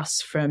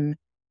us from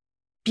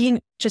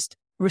being just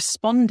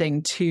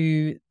responding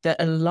to the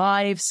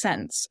alive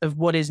sense of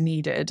what is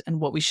needed and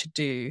what we should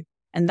do.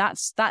 And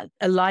that's that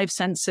alive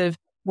sense of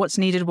what's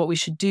needed, what we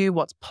should do,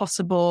 what's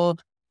possible.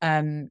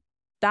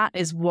 That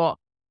is what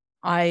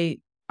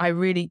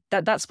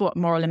that's what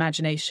moral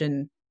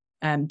imagination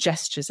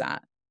gestures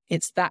at.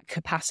 It's that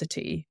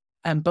capacity.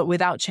 But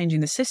without changing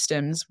the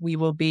systems, we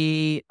will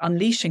be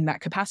unleashing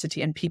that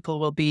capacity and people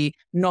will be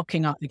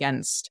knocking up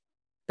against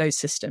those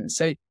systems.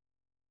 So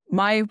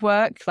my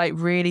work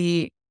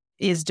really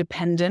is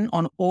dependent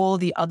on all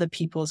the other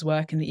people's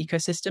work in the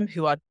ecosystem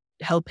who are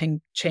helping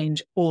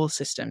change all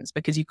systems,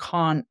 because you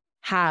can't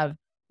have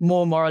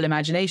more moral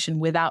imagination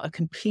without a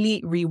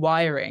complete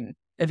rewiring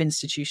of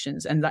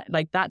institutions. And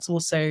that's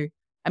also,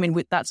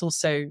 that's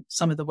also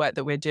some of the work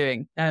that we're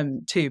doing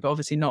too, but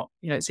obviously not,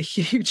 it's a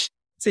huge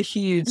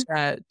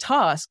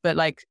task,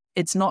 but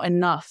it's not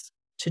enough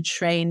to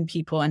train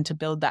people and to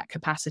build that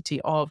capacity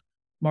of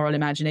moral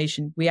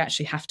imagination. We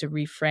actually have to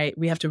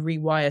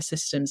rewire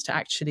systems to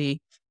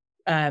actually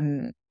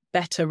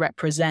better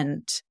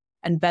represent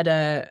and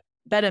better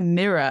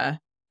mirror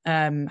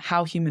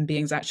how human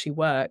beings actually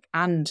work,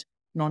 and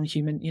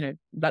non-human,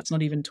 that's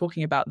not even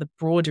talking about the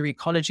broader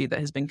ecology that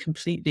has been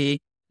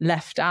completely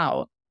left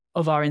out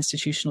of our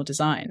institutional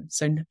design.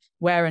 So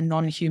where are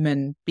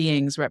non-human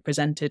beings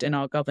represented in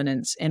our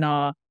governance, in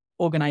our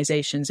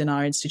organizations, in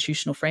our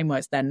institutional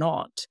frameworks? They're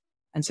not.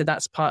 And so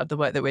that's part of the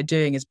work that we're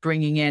doing, is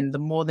bringing in the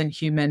more than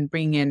human,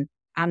 bringing in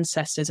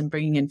ancestors and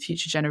bringing in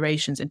future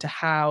generations into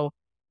how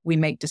we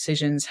make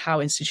decisions, how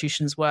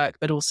institutions work,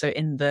 but also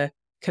in the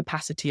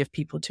capacity of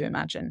people to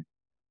imagine.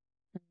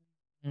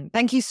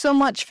 Thank you so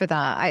much for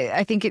that.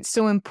 I think it's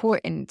so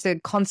important to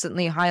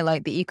constantly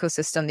highlight the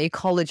ecosystem, the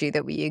ecology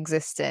that we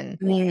exist in.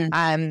 Yeah.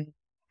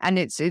 And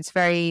it's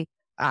very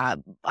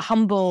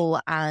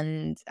humble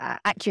and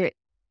accurate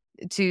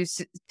to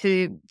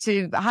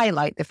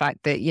highlight the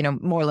fact that,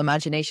 moral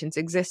imaginations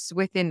exists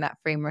within that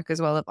framework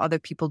as well, of other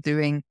people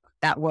doing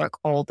that work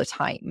all the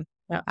time.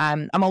 Yeah.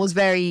 I'm always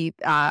very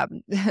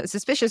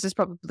suspicious is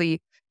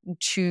probably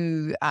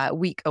too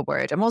weak a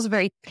word. I'm also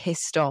very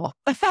pissed off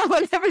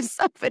whenever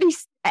somebody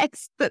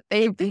says that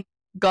they've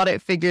got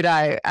it figured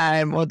out,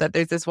 or that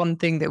there's this one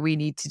thing that we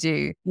need to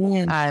do.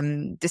 Yeah.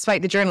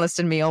 Despite the journalist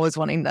in me always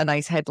wanting a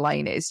nice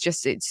headline, it's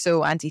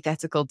so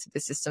antithetical to the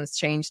systems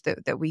change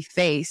that we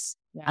face,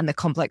 and the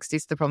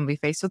complexities of the problem we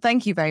face. So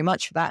thank you very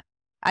much for that.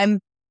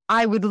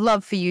 I would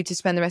love for you to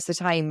spend the rest of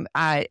the time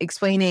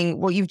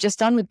explaining what you've just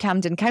done with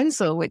Camden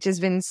Council, which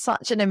has been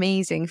such an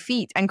amazing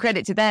feat, and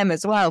credit to them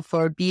as well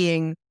for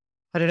being,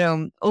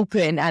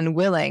 open and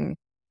willing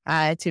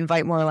to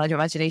invite moral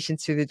imagination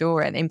through the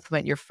door and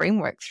implement your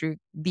framework through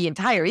the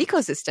entire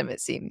ecosystem, it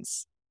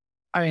seems.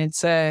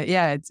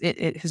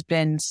 It has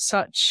been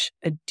such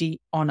a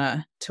deep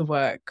honor to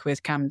work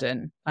with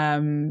Camden.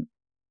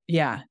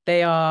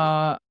 They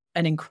are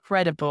an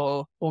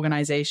incredible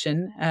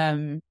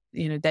organization.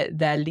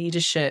 Their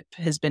leadership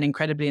has been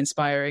incredibly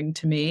inspiring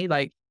to me.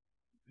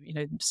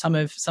 Some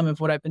of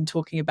what I've been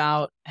talking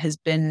about has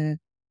been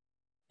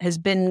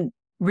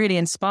really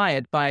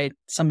inspired by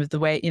some of the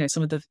way,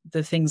 some of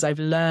the things I've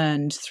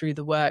learned through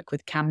the work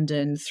with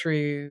Camden,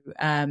 through,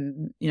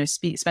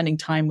 spending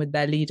time with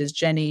their leaders,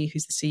 Jenny,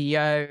 who's the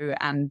CEO,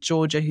 and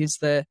Georgia, who's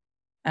the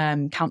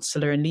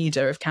counselor and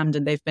leader of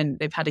Camden.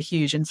 They've had a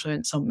huge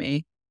influence on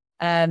me.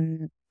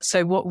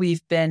 So what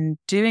we've been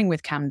doing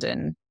with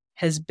Camden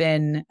has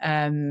been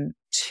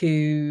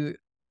to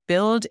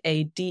build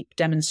a deep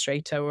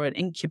demonstrator or an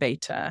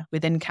incubator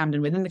within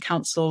Camden, within the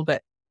council,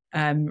 but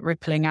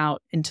rippling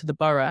out into the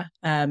borough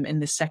in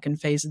the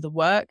second phase of the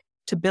work,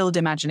 to build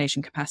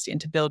imagination capacity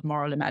and to build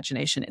moral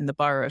imagination in the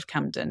borough of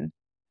Camden.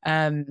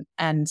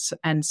 And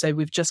so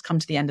we've just come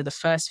to the end of the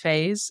first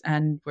phase,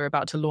 and we're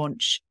about to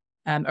launch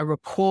a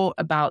report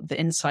about the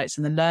insights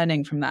and the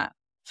learning from that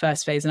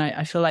first phase. And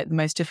I feel like the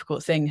most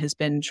difficult thing has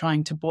been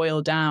trying to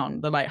boil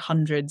down the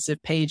hundreds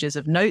of pages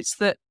of notes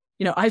that,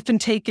 I've been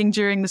taking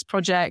during this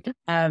project,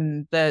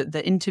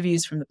 the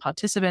interviews from the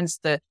participants,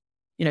 the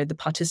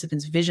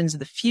participants' visions of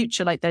the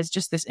future. There's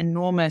just this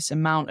enormous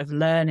amount of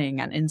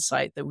learning and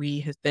insight that we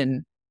have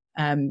been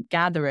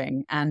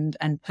gathering and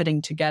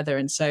putting together.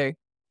 And so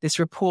this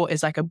report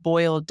is like a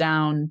boiled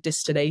down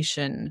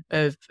distillation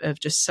of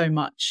just so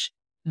much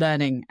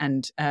learning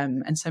and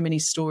so many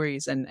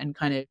stories and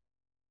kind of,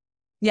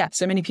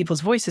 so many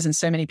people's voices and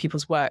so many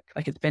people's work.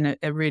 It's been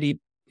a really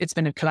it's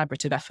been a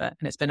collaborative effort,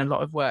 and it's been a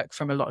lot of work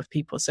from a lot of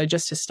people. So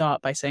just to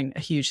start by saying a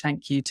huge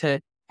thank you to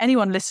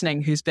anyone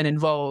listening who's been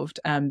involved,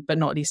 but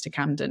not least to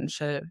Camden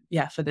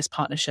for this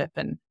partnership.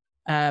 And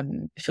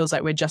it feels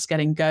like we're just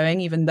getting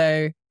going, even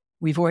though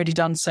we've already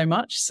done so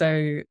much.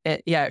 So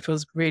it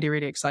feels really,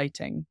 really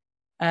exciting.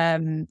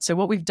 So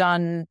what we've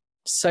done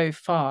so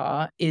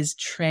far is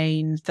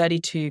train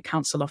 32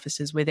 council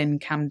officers within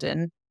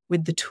Camden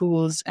with the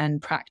tools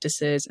and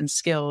practices and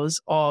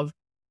skills of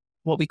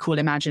what we call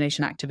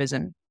imagination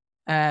activism.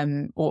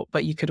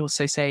 But you could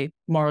also say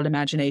moral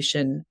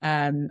imagination.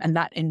 And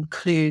that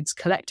includes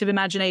collective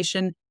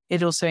imagination.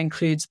 It also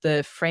includes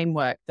the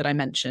framework that I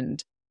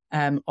mentioned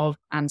of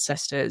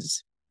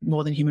ancestors,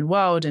 more than human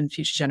world, and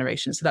future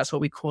generations. So that's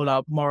what we call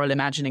our moral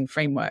imagining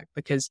framework,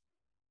 because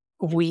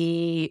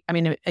we're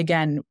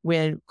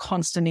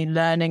constantly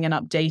learning and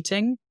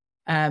updating.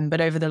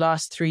 But over the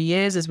last 3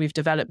 years, as we've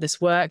developed this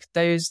work,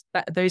 those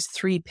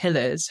 3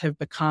 pillars have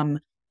become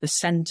the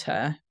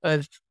center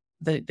of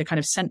the kind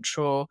of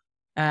central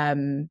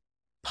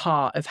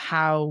part of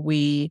how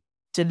we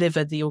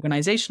deliver the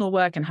organizational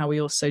work and how we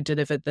also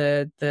deliver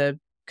the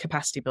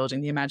capacity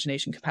building, the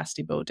imagination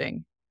capacity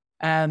building.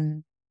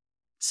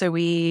 So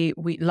we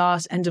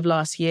end of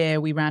last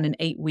year, we ran an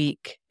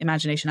 8-week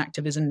imagination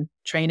activism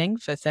training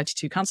for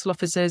 32 council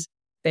officers.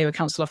 They were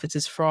council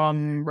officers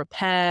from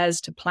repairs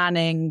to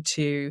planning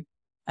to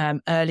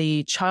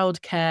early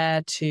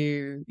childcare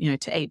to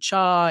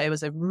HR. It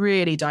was a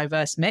really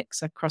diverse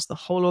mix across the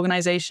whole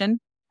organization.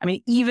 I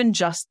mean, even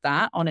just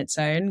that on its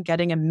own,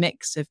 getting a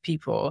mix of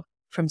people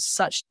from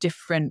such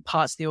different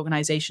parts of the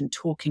organization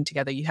talking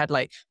together. You had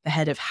like the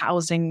head of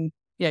housing,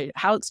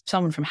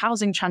 someone from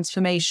housing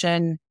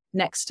transformation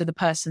next to the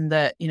person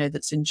that,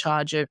 that's in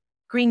charge of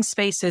green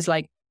spaces.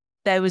 Like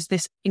there was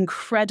this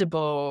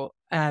incredible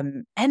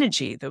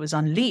energy that was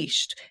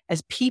unleashed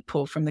as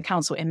people from the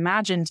council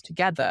imagined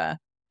together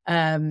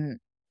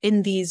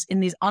in these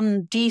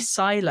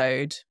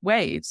de-siloed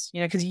ways,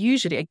 because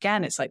usually,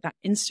 again, it's like that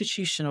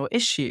institutional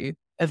issue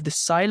of the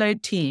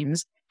siloed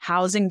teams.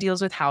 Housing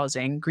deals with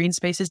housing, green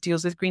spaces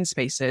deals with green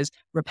spaces,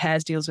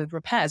 repairs deals with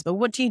repairs. But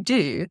what do you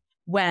do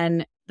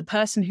when the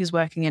person who's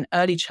working in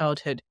early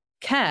childhood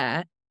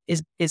care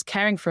is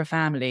caring for a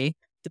family?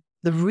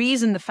 The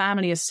reason the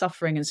family is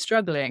suffering and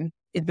struggling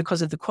is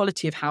because of the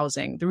quality of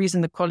housing. The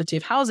reason the quality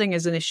of housing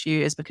is an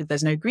issue is because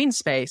there's no green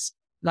space.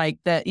 Like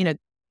the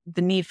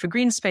need for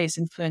green space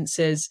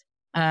influences,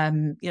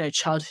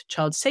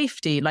 child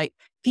safety. Like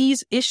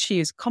these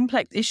issues,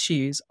 complex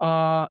issues,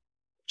 are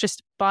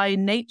just by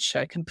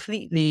nature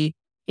completely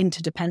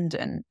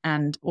interdependent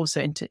and also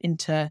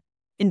inter-silo,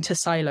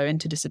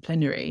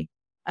 interdisciplinary.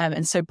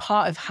 And so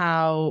part of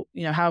how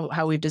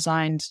we've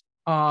designed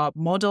our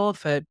model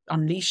for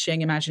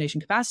unleashing imagination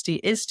capacity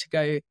is to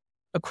go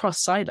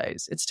across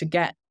silos. It's to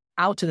get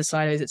out of the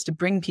silos. It's to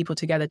bring people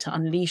together to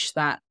unleash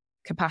that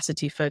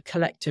capacity for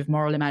collective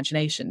moral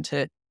imagination,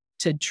 to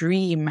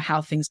dream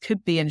how things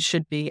could be and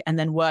should be, and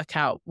then work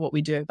out what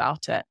we do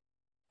about it.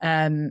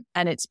 And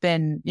it's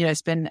been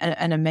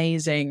an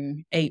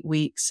amazing 8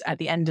 weeks. At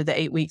the end of the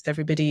 8 weeks,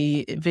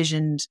 everybody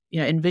envisioned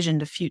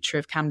a future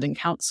of Camden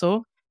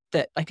Council,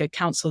 that like a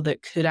council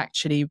that could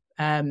actually,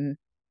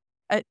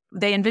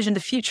 they envisioned the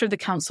future of the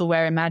council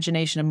where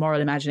imagination and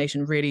moral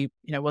imagination really,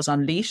 was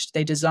unleashed.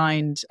 They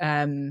designed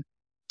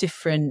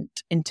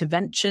different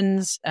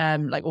interventions,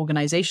 like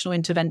organizational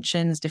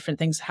interventions, different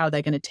things, how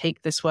they're going to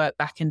take this work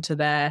back into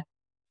their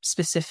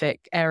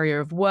specific area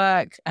of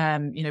work.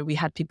 We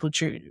had people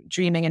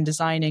dreaming and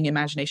designing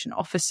imagination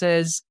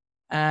officers,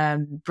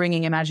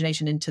 bringing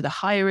imagination into the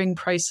hiring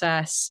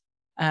process.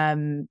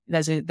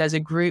 There's a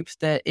group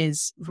that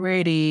is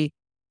really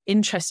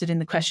interested in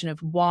the question of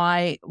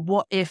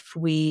what if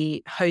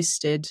we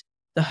hosted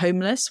the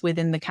homeless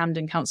within the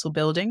Camden Council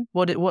building?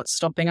 What's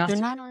stopping us?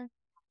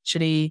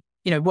 Actually,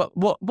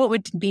 what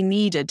would be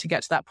needed to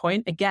get to that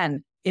point?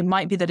 Again, it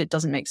might be that it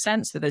doesn't make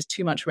sense, that there's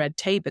too much red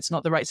tape, it's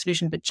not the right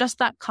solution, but just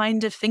that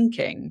kind of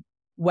thinking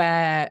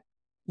where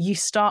you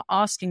start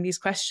asking these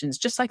questions,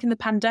 just like in the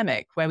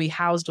pandemic where we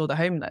housed all the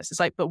homeless. It's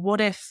like, but what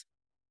if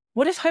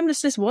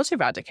homelessness was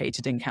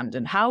eradicated in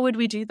Camden? How would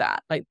we do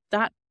that? Like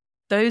that,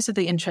 those are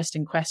the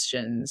interesting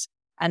questions.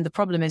 And the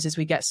problem is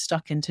we get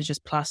stuck into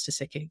just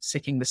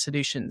plasticking the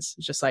solutions,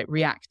 just like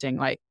reacting,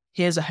 like,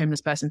 here's a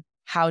homeless person.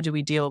 How do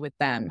we deal with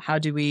them? How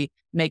do we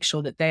make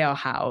sure that they are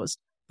housed?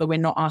 But we're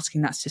not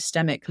asking that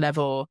systemic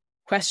level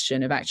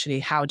question of actually,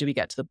 how do we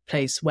get to the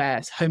place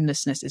where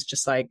homelessness is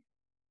just like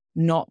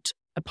not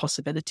a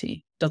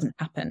possibility, doesn't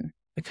happen,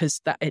 because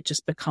that it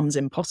just becomes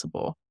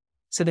impossible.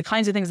 So the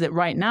kinds of things that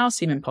right now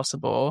seem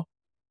impossible,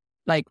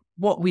 like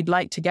what we'd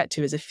like to get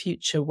to is a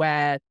future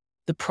where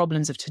the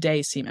problems of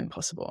today seem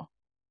impossible.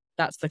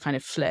 That's the kind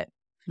of flip.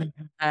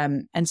 Mm-hmm.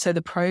 And so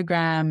the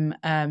program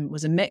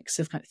was a mix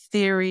of kind of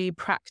theory,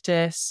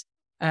 practice,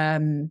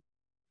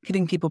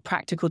 giving people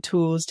practical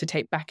tools to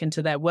take back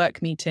into their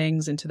work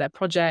meetings, into their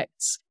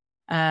projects.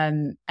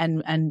 And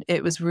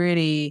it was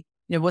really,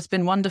 what's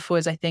been wonderful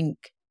is I think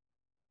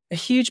a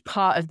huge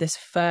part of this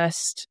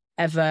first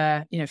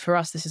ever, for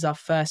us, this is our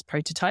first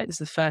prototype. This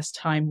is the first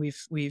time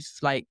we've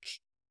like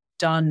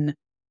done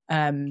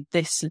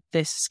this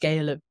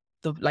scale of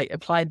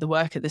applied the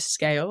work at this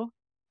scale.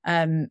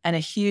 And a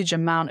huge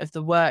amount of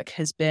the work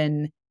has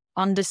been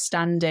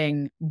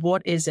understanding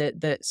what is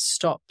it that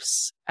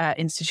stops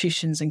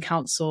institutions and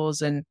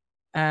councils, and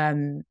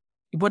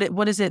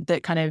what is it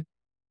that kind of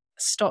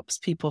stops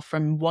people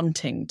from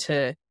wanting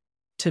to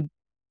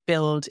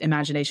build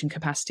imagination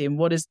capacity, and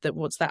what's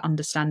that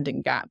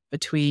understanding gap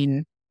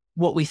between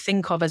what we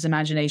think of as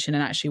imagination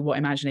and actually what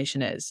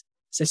imagination is.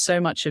 So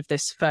much of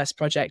this first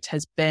project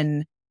has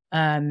been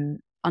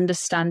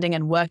understanding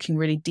and working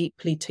really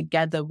deeply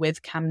together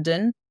with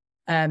Camden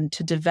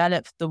to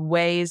develop the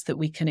ways that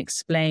we can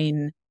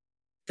explain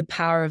the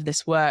power of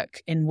this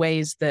work in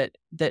ways that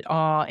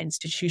are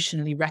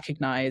institutionally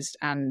recognized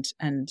and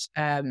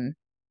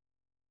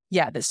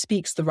that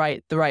speaks the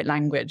right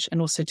language,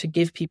 and also to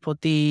give people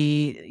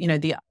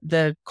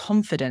the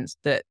confidence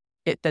that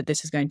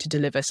this is going to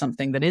deliver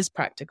something that is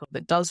practical,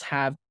 that does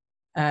have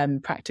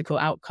practical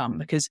outcome.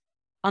 Because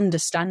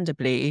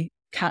understandably,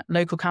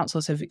 local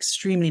councils have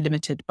extremely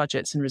limited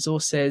budgets and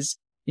resources.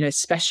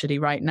 Especially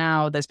right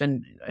now, there's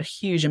been a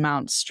huge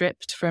amount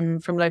stripped from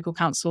local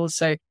councils.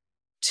 So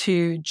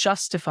to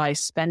justify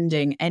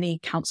spending any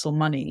council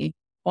money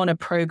on a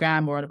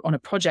program or on a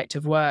project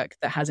of work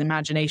that has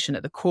imagination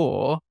at the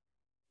core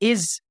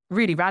is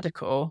really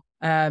radical,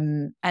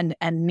 and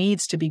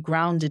needs to be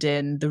grounded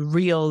in the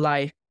real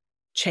life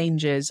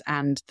changes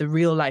and the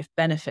real life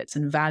benefits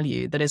and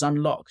value that is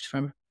unlocked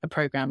from a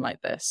program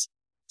like this.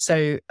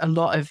 So a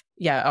lot of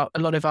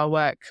our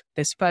work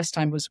this first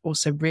time was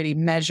also really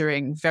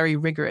measuring very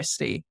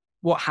rigorously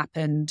what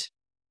happened,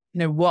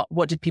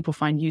 what did people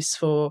find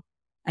useful.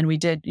 And we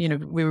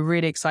were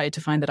really excited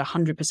to find that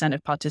 100%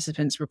 of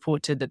participants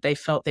reported that they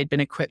felt they'd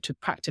been equipped with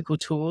practical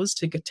tools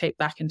to take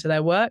back into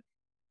their work.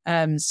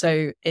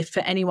 So if for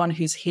anyone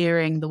who's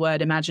hearing the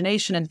word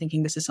imagination and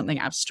thinking this is something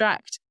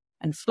abstract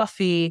and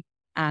fluffy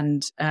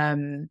and,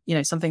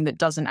 something that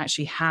doesn't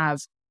actually have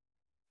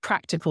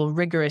practical,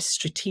 rigorous,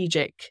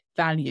 strategic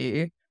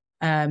value,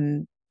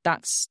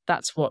 that's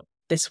what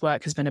this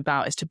work has been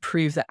about, is to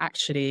prove that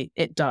actually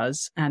it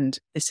does. And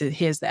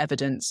here's the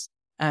evidence.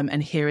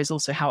 And here is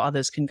also how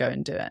others can go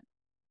and do it.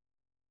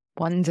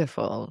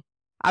 Wonderful.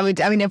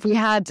 If we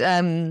had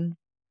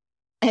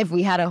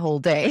a whole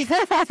day,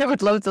 I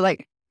would love to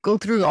go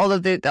through all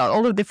of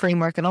the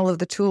framework and all of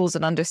the tools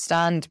and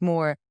understand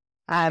more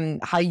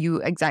how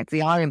you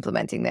exactly are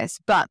implementing this.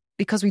 But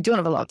because we don't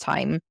have a lot of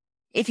time,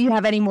 if you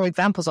have any more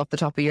examples off the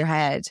top of your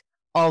head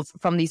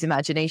from these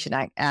imagination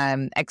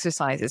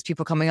exercises,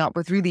 people coming up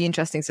with really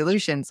interesting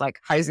solutions like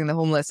housing the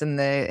homeless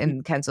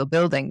in council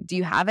building. Do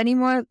you have any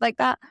more like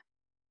that?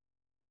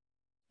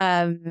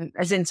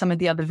 As in some of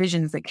the other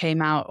visions that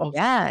came out of...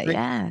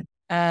 Yeah.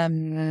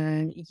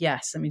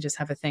 Yes, let me just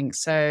have a think.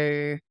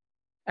 So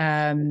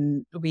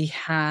we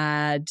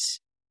had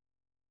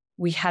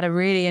a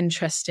really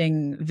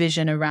interesting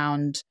vision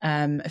around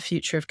a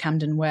future of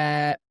Camden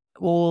where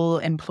all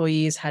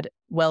employees had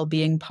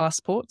well-being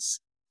passports.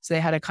 So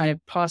they had a kind of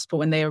passport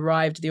when they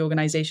arrived at the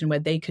organization where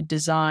they could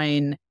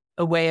design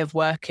a way of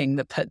working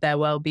that put their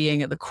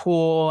well-being at the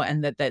core,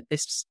 and that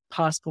this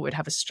passport would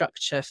have a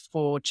structure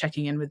for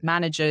checking in with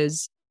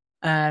managers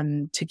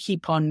to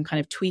keep on kind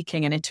of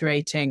tweaking and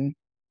iterating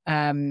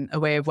a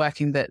way of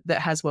working that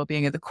has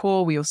well-being at the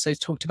core. We also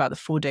talked about the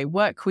 4-day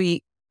work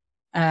week.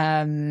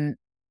 And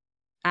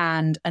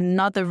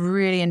another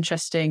really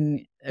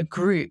interesting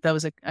group, there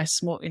was a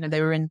small,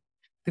 they were in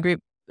the group,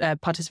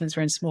 participants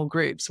were in small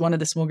groups. One of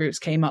the small groups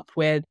came up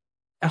with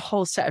a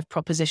whole set of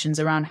propositions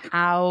around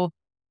how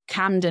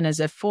Camden as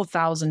a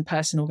 4,000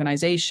 person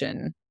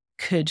organization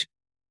could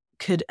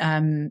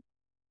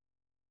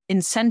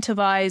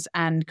incentivize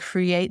and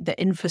create the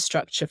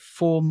infrastructure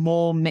for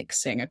more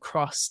mixing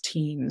across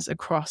teams,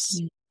 across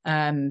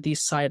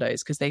these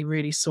silos, because they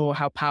really saw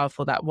how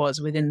powerful that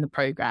was within the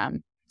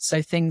program.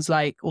 So things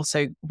like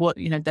also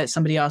that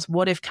somebody asked,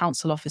 what if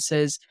council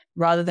officers,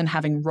 rather than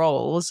having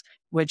roles,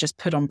 were just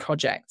put on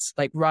projects?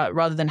 Like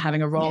rather than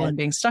having a role and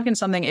being stuck in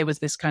something, it was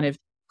this kind of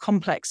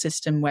complex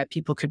system where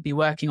people could be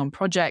working on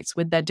projects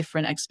with their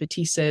different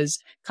expertises,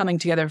 coming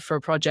together for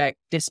a project,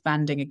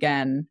 disbanding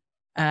again.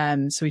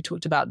 So we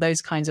talked about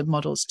those kinds of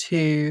models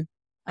too.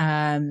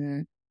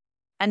 And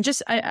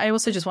I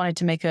also just wanted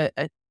to make a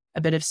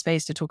bit of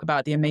space to talk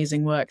about the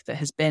amazing work that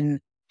has been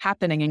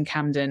happening in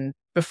Camden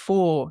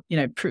before,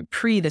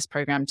 pre this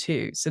program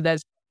too. So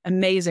there's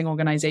amazing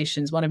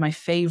organizations. One of my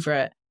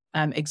favorite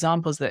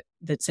examples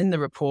that's in the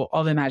report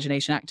of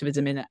imagination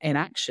activism in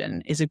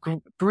action is a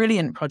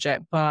brilliant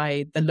project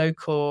by the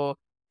local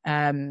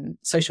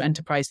social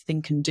enterprise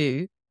Think and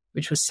Do,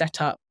 which was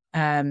set up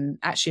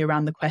actually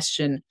around the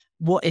question,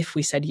 what if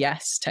we said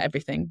yes to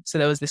everything? So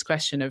there was this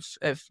question of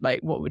like,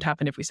 what would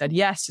happen if we said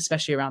yes,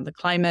 especially around the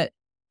climate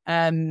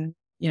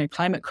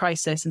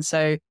crisis. And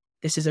so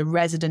this is a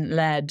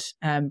resident-led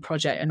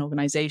project and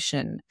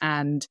organization,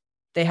 and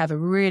they have a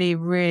really,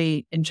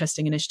 really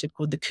interesting initiative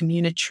called the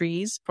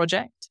Communitrees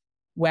Project.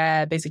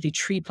 where basically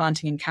tree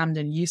planting in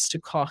Camden used to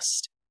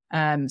cost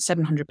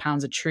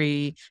 £700 a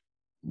tree,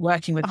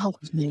 working with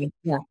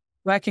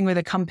working with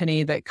a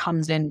company that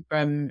comes in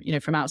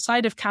from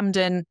outside of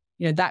Camden.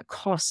 That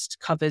cost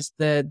covers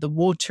the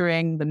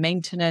watering, the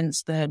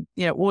maintenance,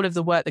 all of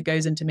the work that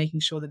goes into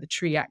making sure that the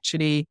tree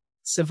actually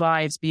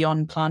survives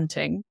beyond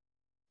planting.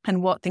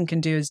 And what Think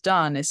and Do has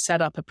done is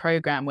set up a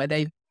program where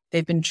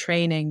they've been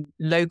training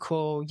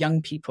local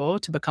young people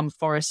to become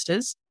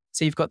foresters.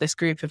 So you've got this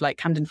group of like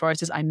Camden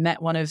foresters. I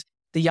met one of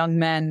the young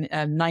men,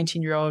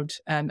 19-year-old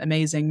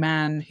amazing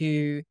man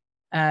who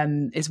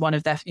is one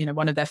of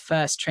their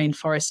first trained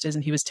foresters,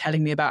 and he was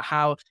telling me about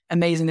how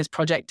amazing this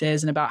project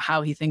is and about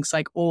how he thinks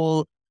like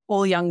all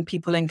young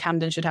people in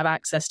Camden should have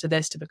access to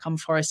this to become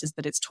foresters.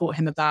 That it's taught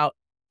him about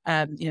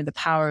the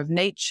power of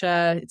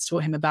nature. It's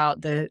taught him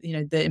about the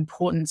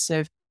importance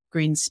of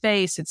green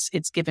space.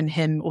 It's given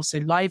him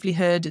also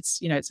livelihood. It's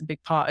a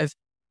big part of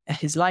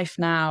his life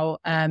now.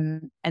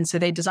 And so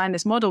they designed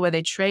this model where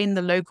they train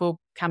the local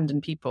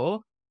Camden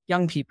people,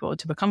 young people,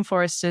 to become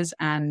foresters.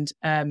 And,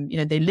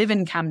 they live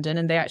in Camden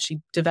and they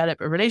actually develop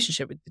a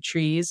relationship with the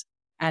trees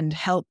and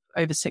help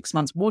over 6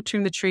 months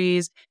watering the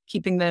trees,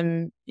 keeping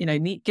them,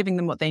 giving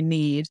them what they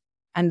need.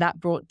 And that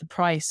brought the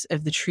price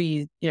of the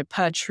tree,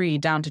 per tree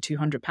down to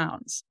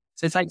 £200.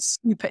 So it's like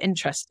super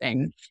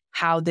interesting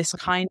how this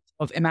kind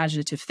of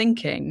imaginative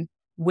thinking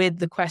with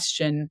the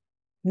question,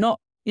 not,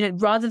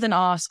 rather than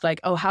ask like,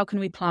 oh, how can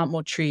we plant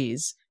more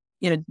trees?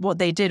 What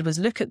they did was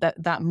look at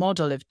that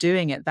model of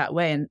doing it that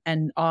way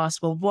and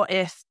ask, well, what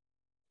if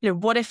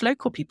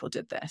local people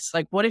did this?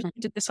 Like, what if we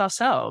did this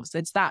ourselves?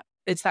 It's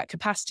that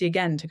capacity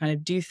again to kind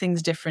of do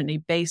things differently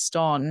based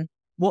on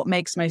what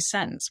makes most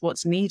sense,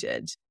 what's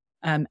needed,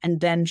 and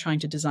then trying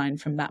to design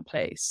from that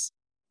place.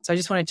 So I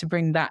just wanted to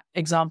bring that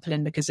example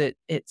in because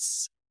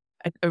it's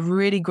a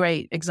really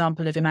great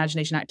example of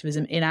imagination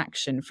activism in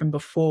action from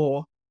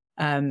before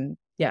the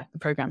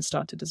program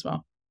started as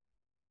well.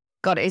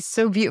 God, it's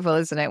so beautiful,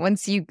 isn't it?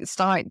 Once you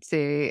start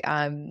to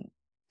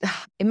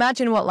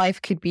imagine what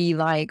life could be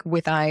like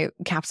without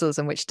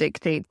capitalism, which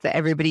dictates that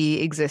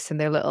everybody exists in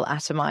their little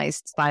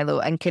atomized silo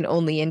and can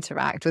only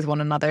interact with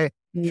one another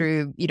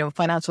through,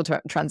 financial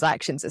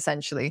transactions,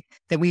 essentially,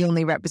 that we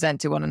only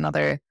represent to one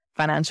another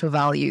financial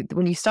value.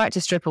 When you start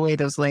to strip away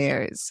those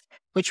layers,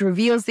 which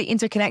reveals the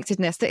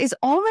interconnectedness that is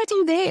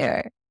already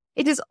there.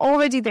 It is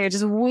already there,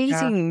 just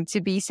waiting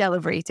to be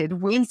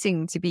celebrated,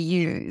 waiting to be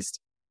used.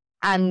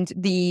 And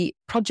the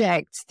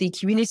projects, the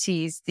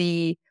communities,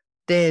 the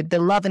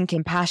love and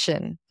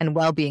compassion and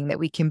well-being that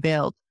we can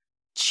build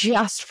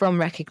just from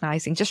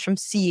recognizing, just from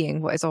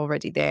seeing what is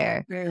already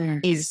there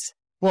is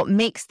what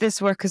makes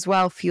this work as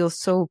well feel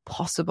so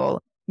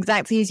possible.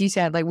 Exactly as you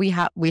said, like we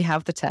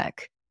have the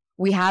tech.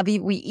 We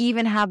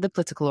even have the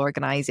political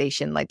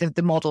organization, like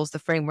the models, the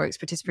frameworks,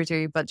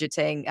 participatory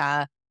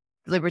budgeting,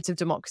 deliberative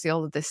democracy,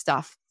 all of this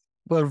stuff.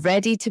 We're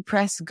ready to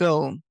press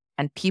go,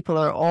 and people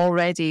are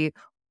already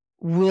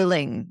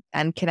willing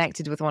and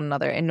connected with one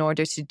another in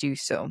order to do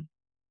so.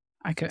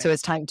 Okay. So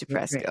it's time to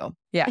press go.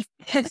 Yeah,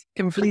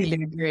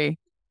 completely agree.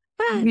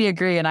 We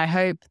agree, and I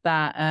hope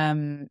that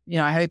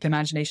I hope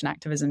imagination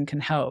activism can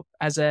help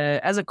as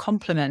a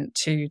complement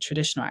to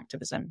traditional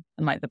activism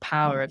and like the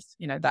power of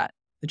that.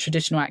 The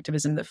traditional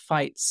activism that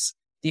fights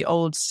the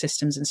old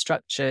systems and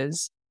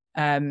structures.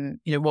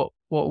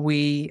 What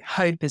we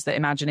hope is that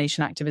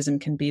imagination activism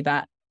can be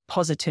that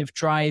positive,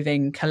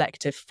 driving,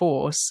 collective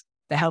force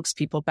that helps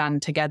people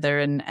band together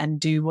and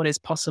do what is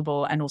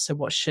possible and also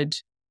what should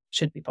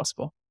be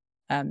possible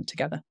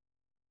together.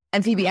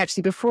 And Phoebe,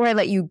 actually, before I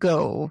let you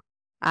go,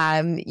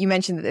 you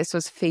mentioned that this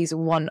was phase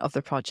 1 of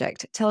the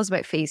project. Tell us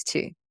about phase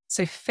 2.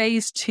 So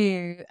phase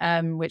 2,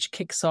 which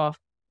kicks off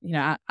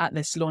at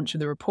this launch of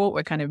the report,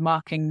 we're kind of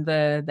marking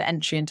the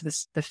entry into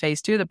the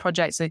phase 2 of the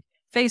project. So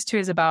phase 2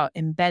 is about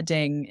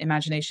embedding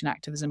imagination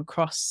activism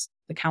across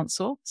the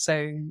council.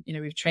 So,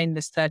 we've trained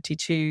this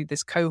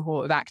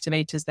cohort of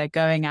activators. They're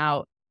going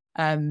out.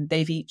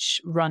 They've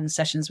each run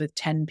sessions with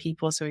 10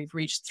 people. So we've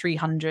reached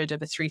 300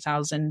 of a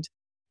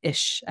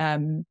 3,000-ish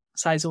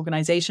size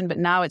organization. But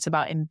now it's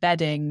about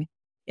embedding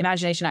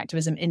imagination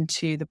activism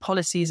into the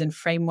policies and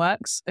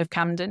frameworks of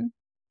Camden,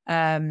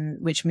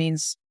 which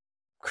means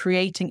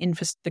creating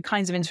the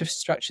kinds of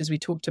infrastructures we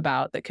talked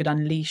about that could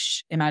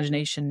unleash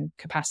imagination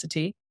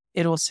capacity.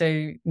 It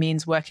also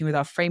means working with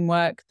our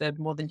framework, the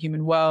More Than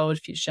Human World,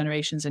 Future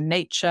Generations and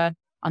Nature,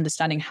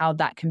 understanding how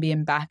that can be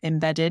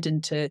embedded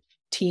into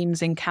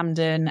teams in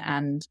Camden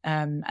and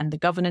the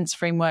governance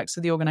frameworks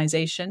of the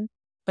organization.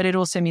 But it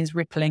also means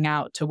rippling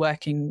out to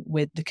working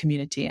with the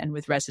community and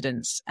with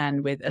residents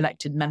and with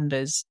elected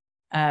members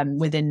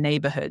within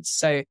neighborhoods.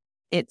 So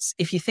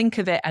if you think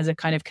of it as a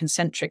kind of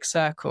concentric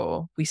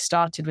circle, we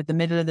started with the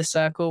middle of the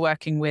circle,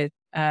 working with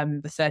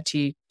the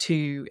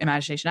 32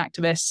 imagination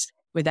activists.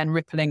 We're then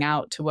rippling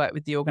out to work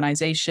with the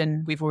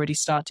organization. We've already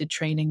started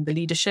training the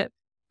leadership,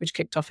 which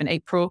kicked off in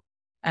April.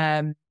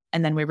 And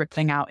then we're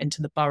rippling out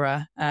into the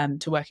borough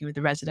to working with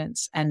the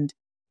residents. And,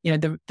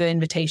 the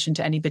invitation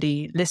to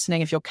anybody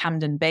listening, if you're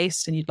Camden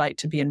based and you'd like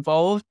to be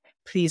involved,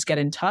 please get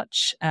in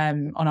touch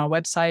on our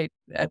website,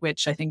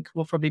 which I think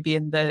will probably be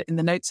in the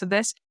notes of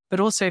this. But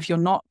also, if you're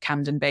not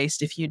Camden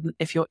based, if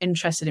you're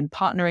interested in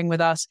partnering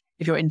with us,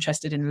 if you're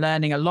interested in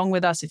learning along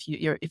with us, if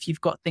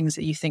you've got things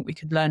that you think we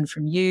could learn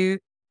from you,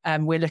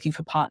 we're looking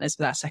for partners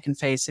for that second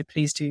phase. So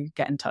please do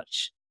get in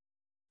touch.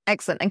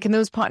 Excellent. And can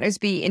those partners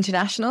be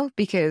international?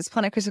 Because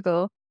Planet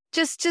Critical,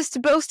 just to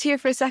boast here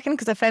for a second,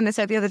 because I found this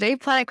out the other day,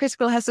 Planet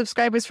Critical has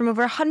subscribers from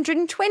over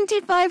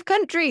 125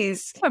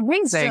 countries.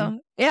 Amazing. So,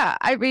 yeah,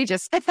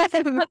 outrageous.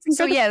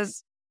 So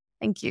yes,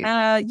 thank you.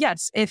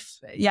 Yes.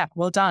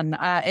 Well done.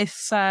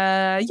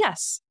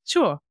 Yes,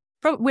 sure.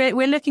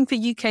 We're looking for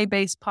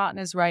UK-based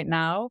partners right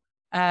now,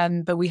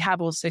 but we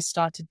have also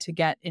started to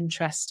get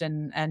interest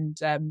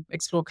and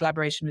explore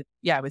collaboration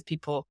with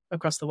people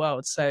across the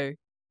world. So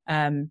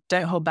don't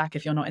hold back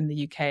if you're not in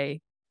the UK,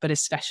 but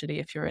especially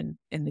if you're in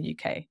the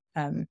UK,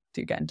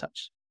 do get in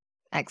touch.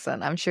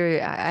 Excellent. I'm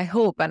sure, I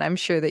hope, and I'm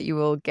sure that you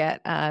will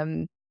get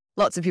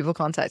lots of people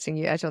contacting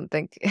you. I don't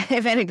think,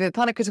 if anything, the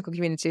Planet Critical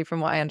community, from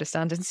what I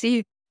understand and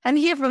see and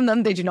hear from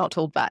them, they do not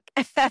hold back.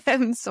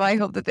 So I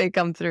hope that they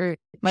come through.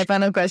 My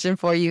final question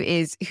for you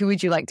is, who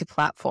would you like to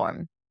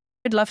platform?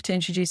 I'd love to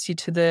introduce you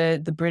to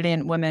the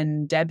brilliant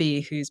woman,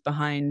 Debbie, who's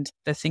behind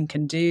the Think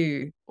and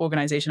Do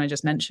organization I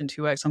just mentioned,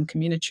 who works on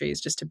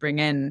communities, just to bring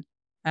in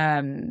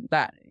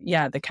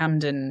the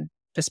Camden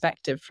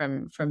perspective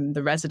from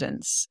the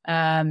residents.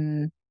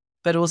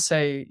 But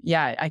also,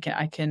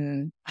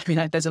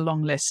 there's a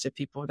long list of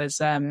people. There's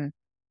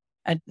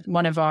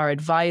one of our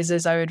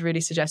advisors, I would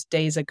really suggest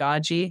Deza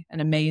Gaji,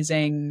 an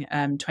amazing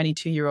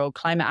 22-year-old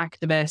climate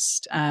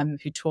activist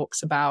who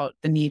talks about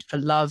the need for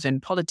love in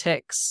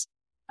politics,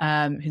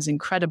 who's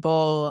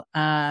incredible.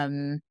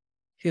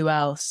 Who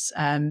else?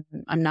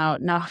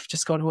 I've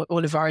just got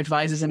all of our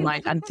advisors in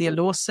mind. Anthea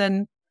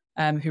Lawson,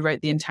 who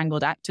wrote The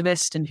Entangled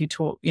Activist and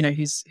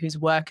whose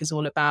work is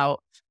all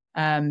about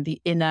the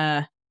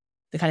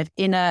kind of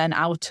inner and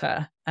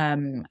outer.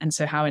 And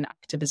so how in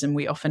activism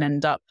we often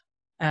end up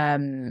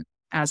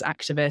as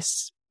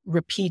activists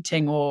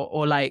repeating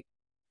or like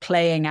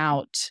playing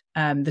out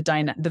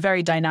the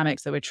very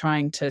dynamics that we're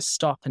trying to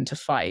stop and to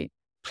fight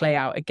play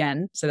out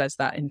again. So there's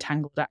that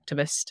entangled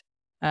activist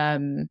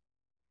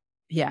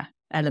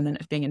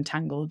element of being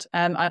entangled.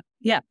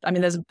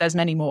 There's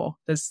many more.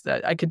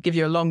 I could give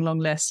you a long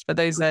list, but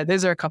those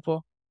are a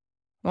couple.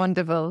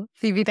 Wonderful.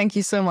 Phoebe, thank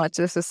you so much.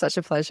 This was such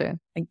a pleasure.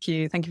 Thank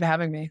you for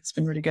having me. It's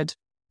been really good.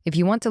 If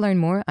you want to learn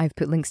more, I've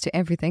put links to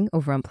everything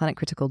over on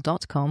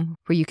planetcritical.com,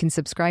 where you can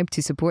subscribe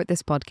to support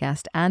this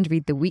podcast and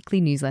read the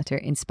weekly newsletter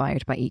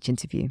inspired by each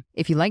interview.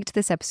 If you liked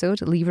this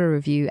episode, leave a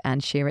review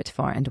and share it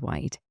far and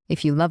wide.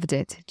 If you loved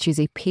it, choose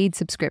a paid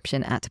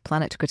subscription at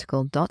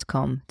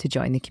planetcritical.com to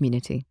join the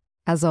community.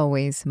 As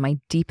always, my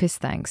deepest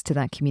thanks to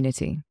that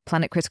community.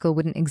 Planet Critical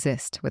wouldn't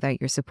exist without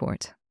your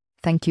support.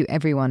 Thank you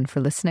everyone for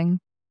listening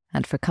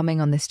and for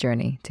coming on this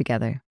journey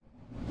together.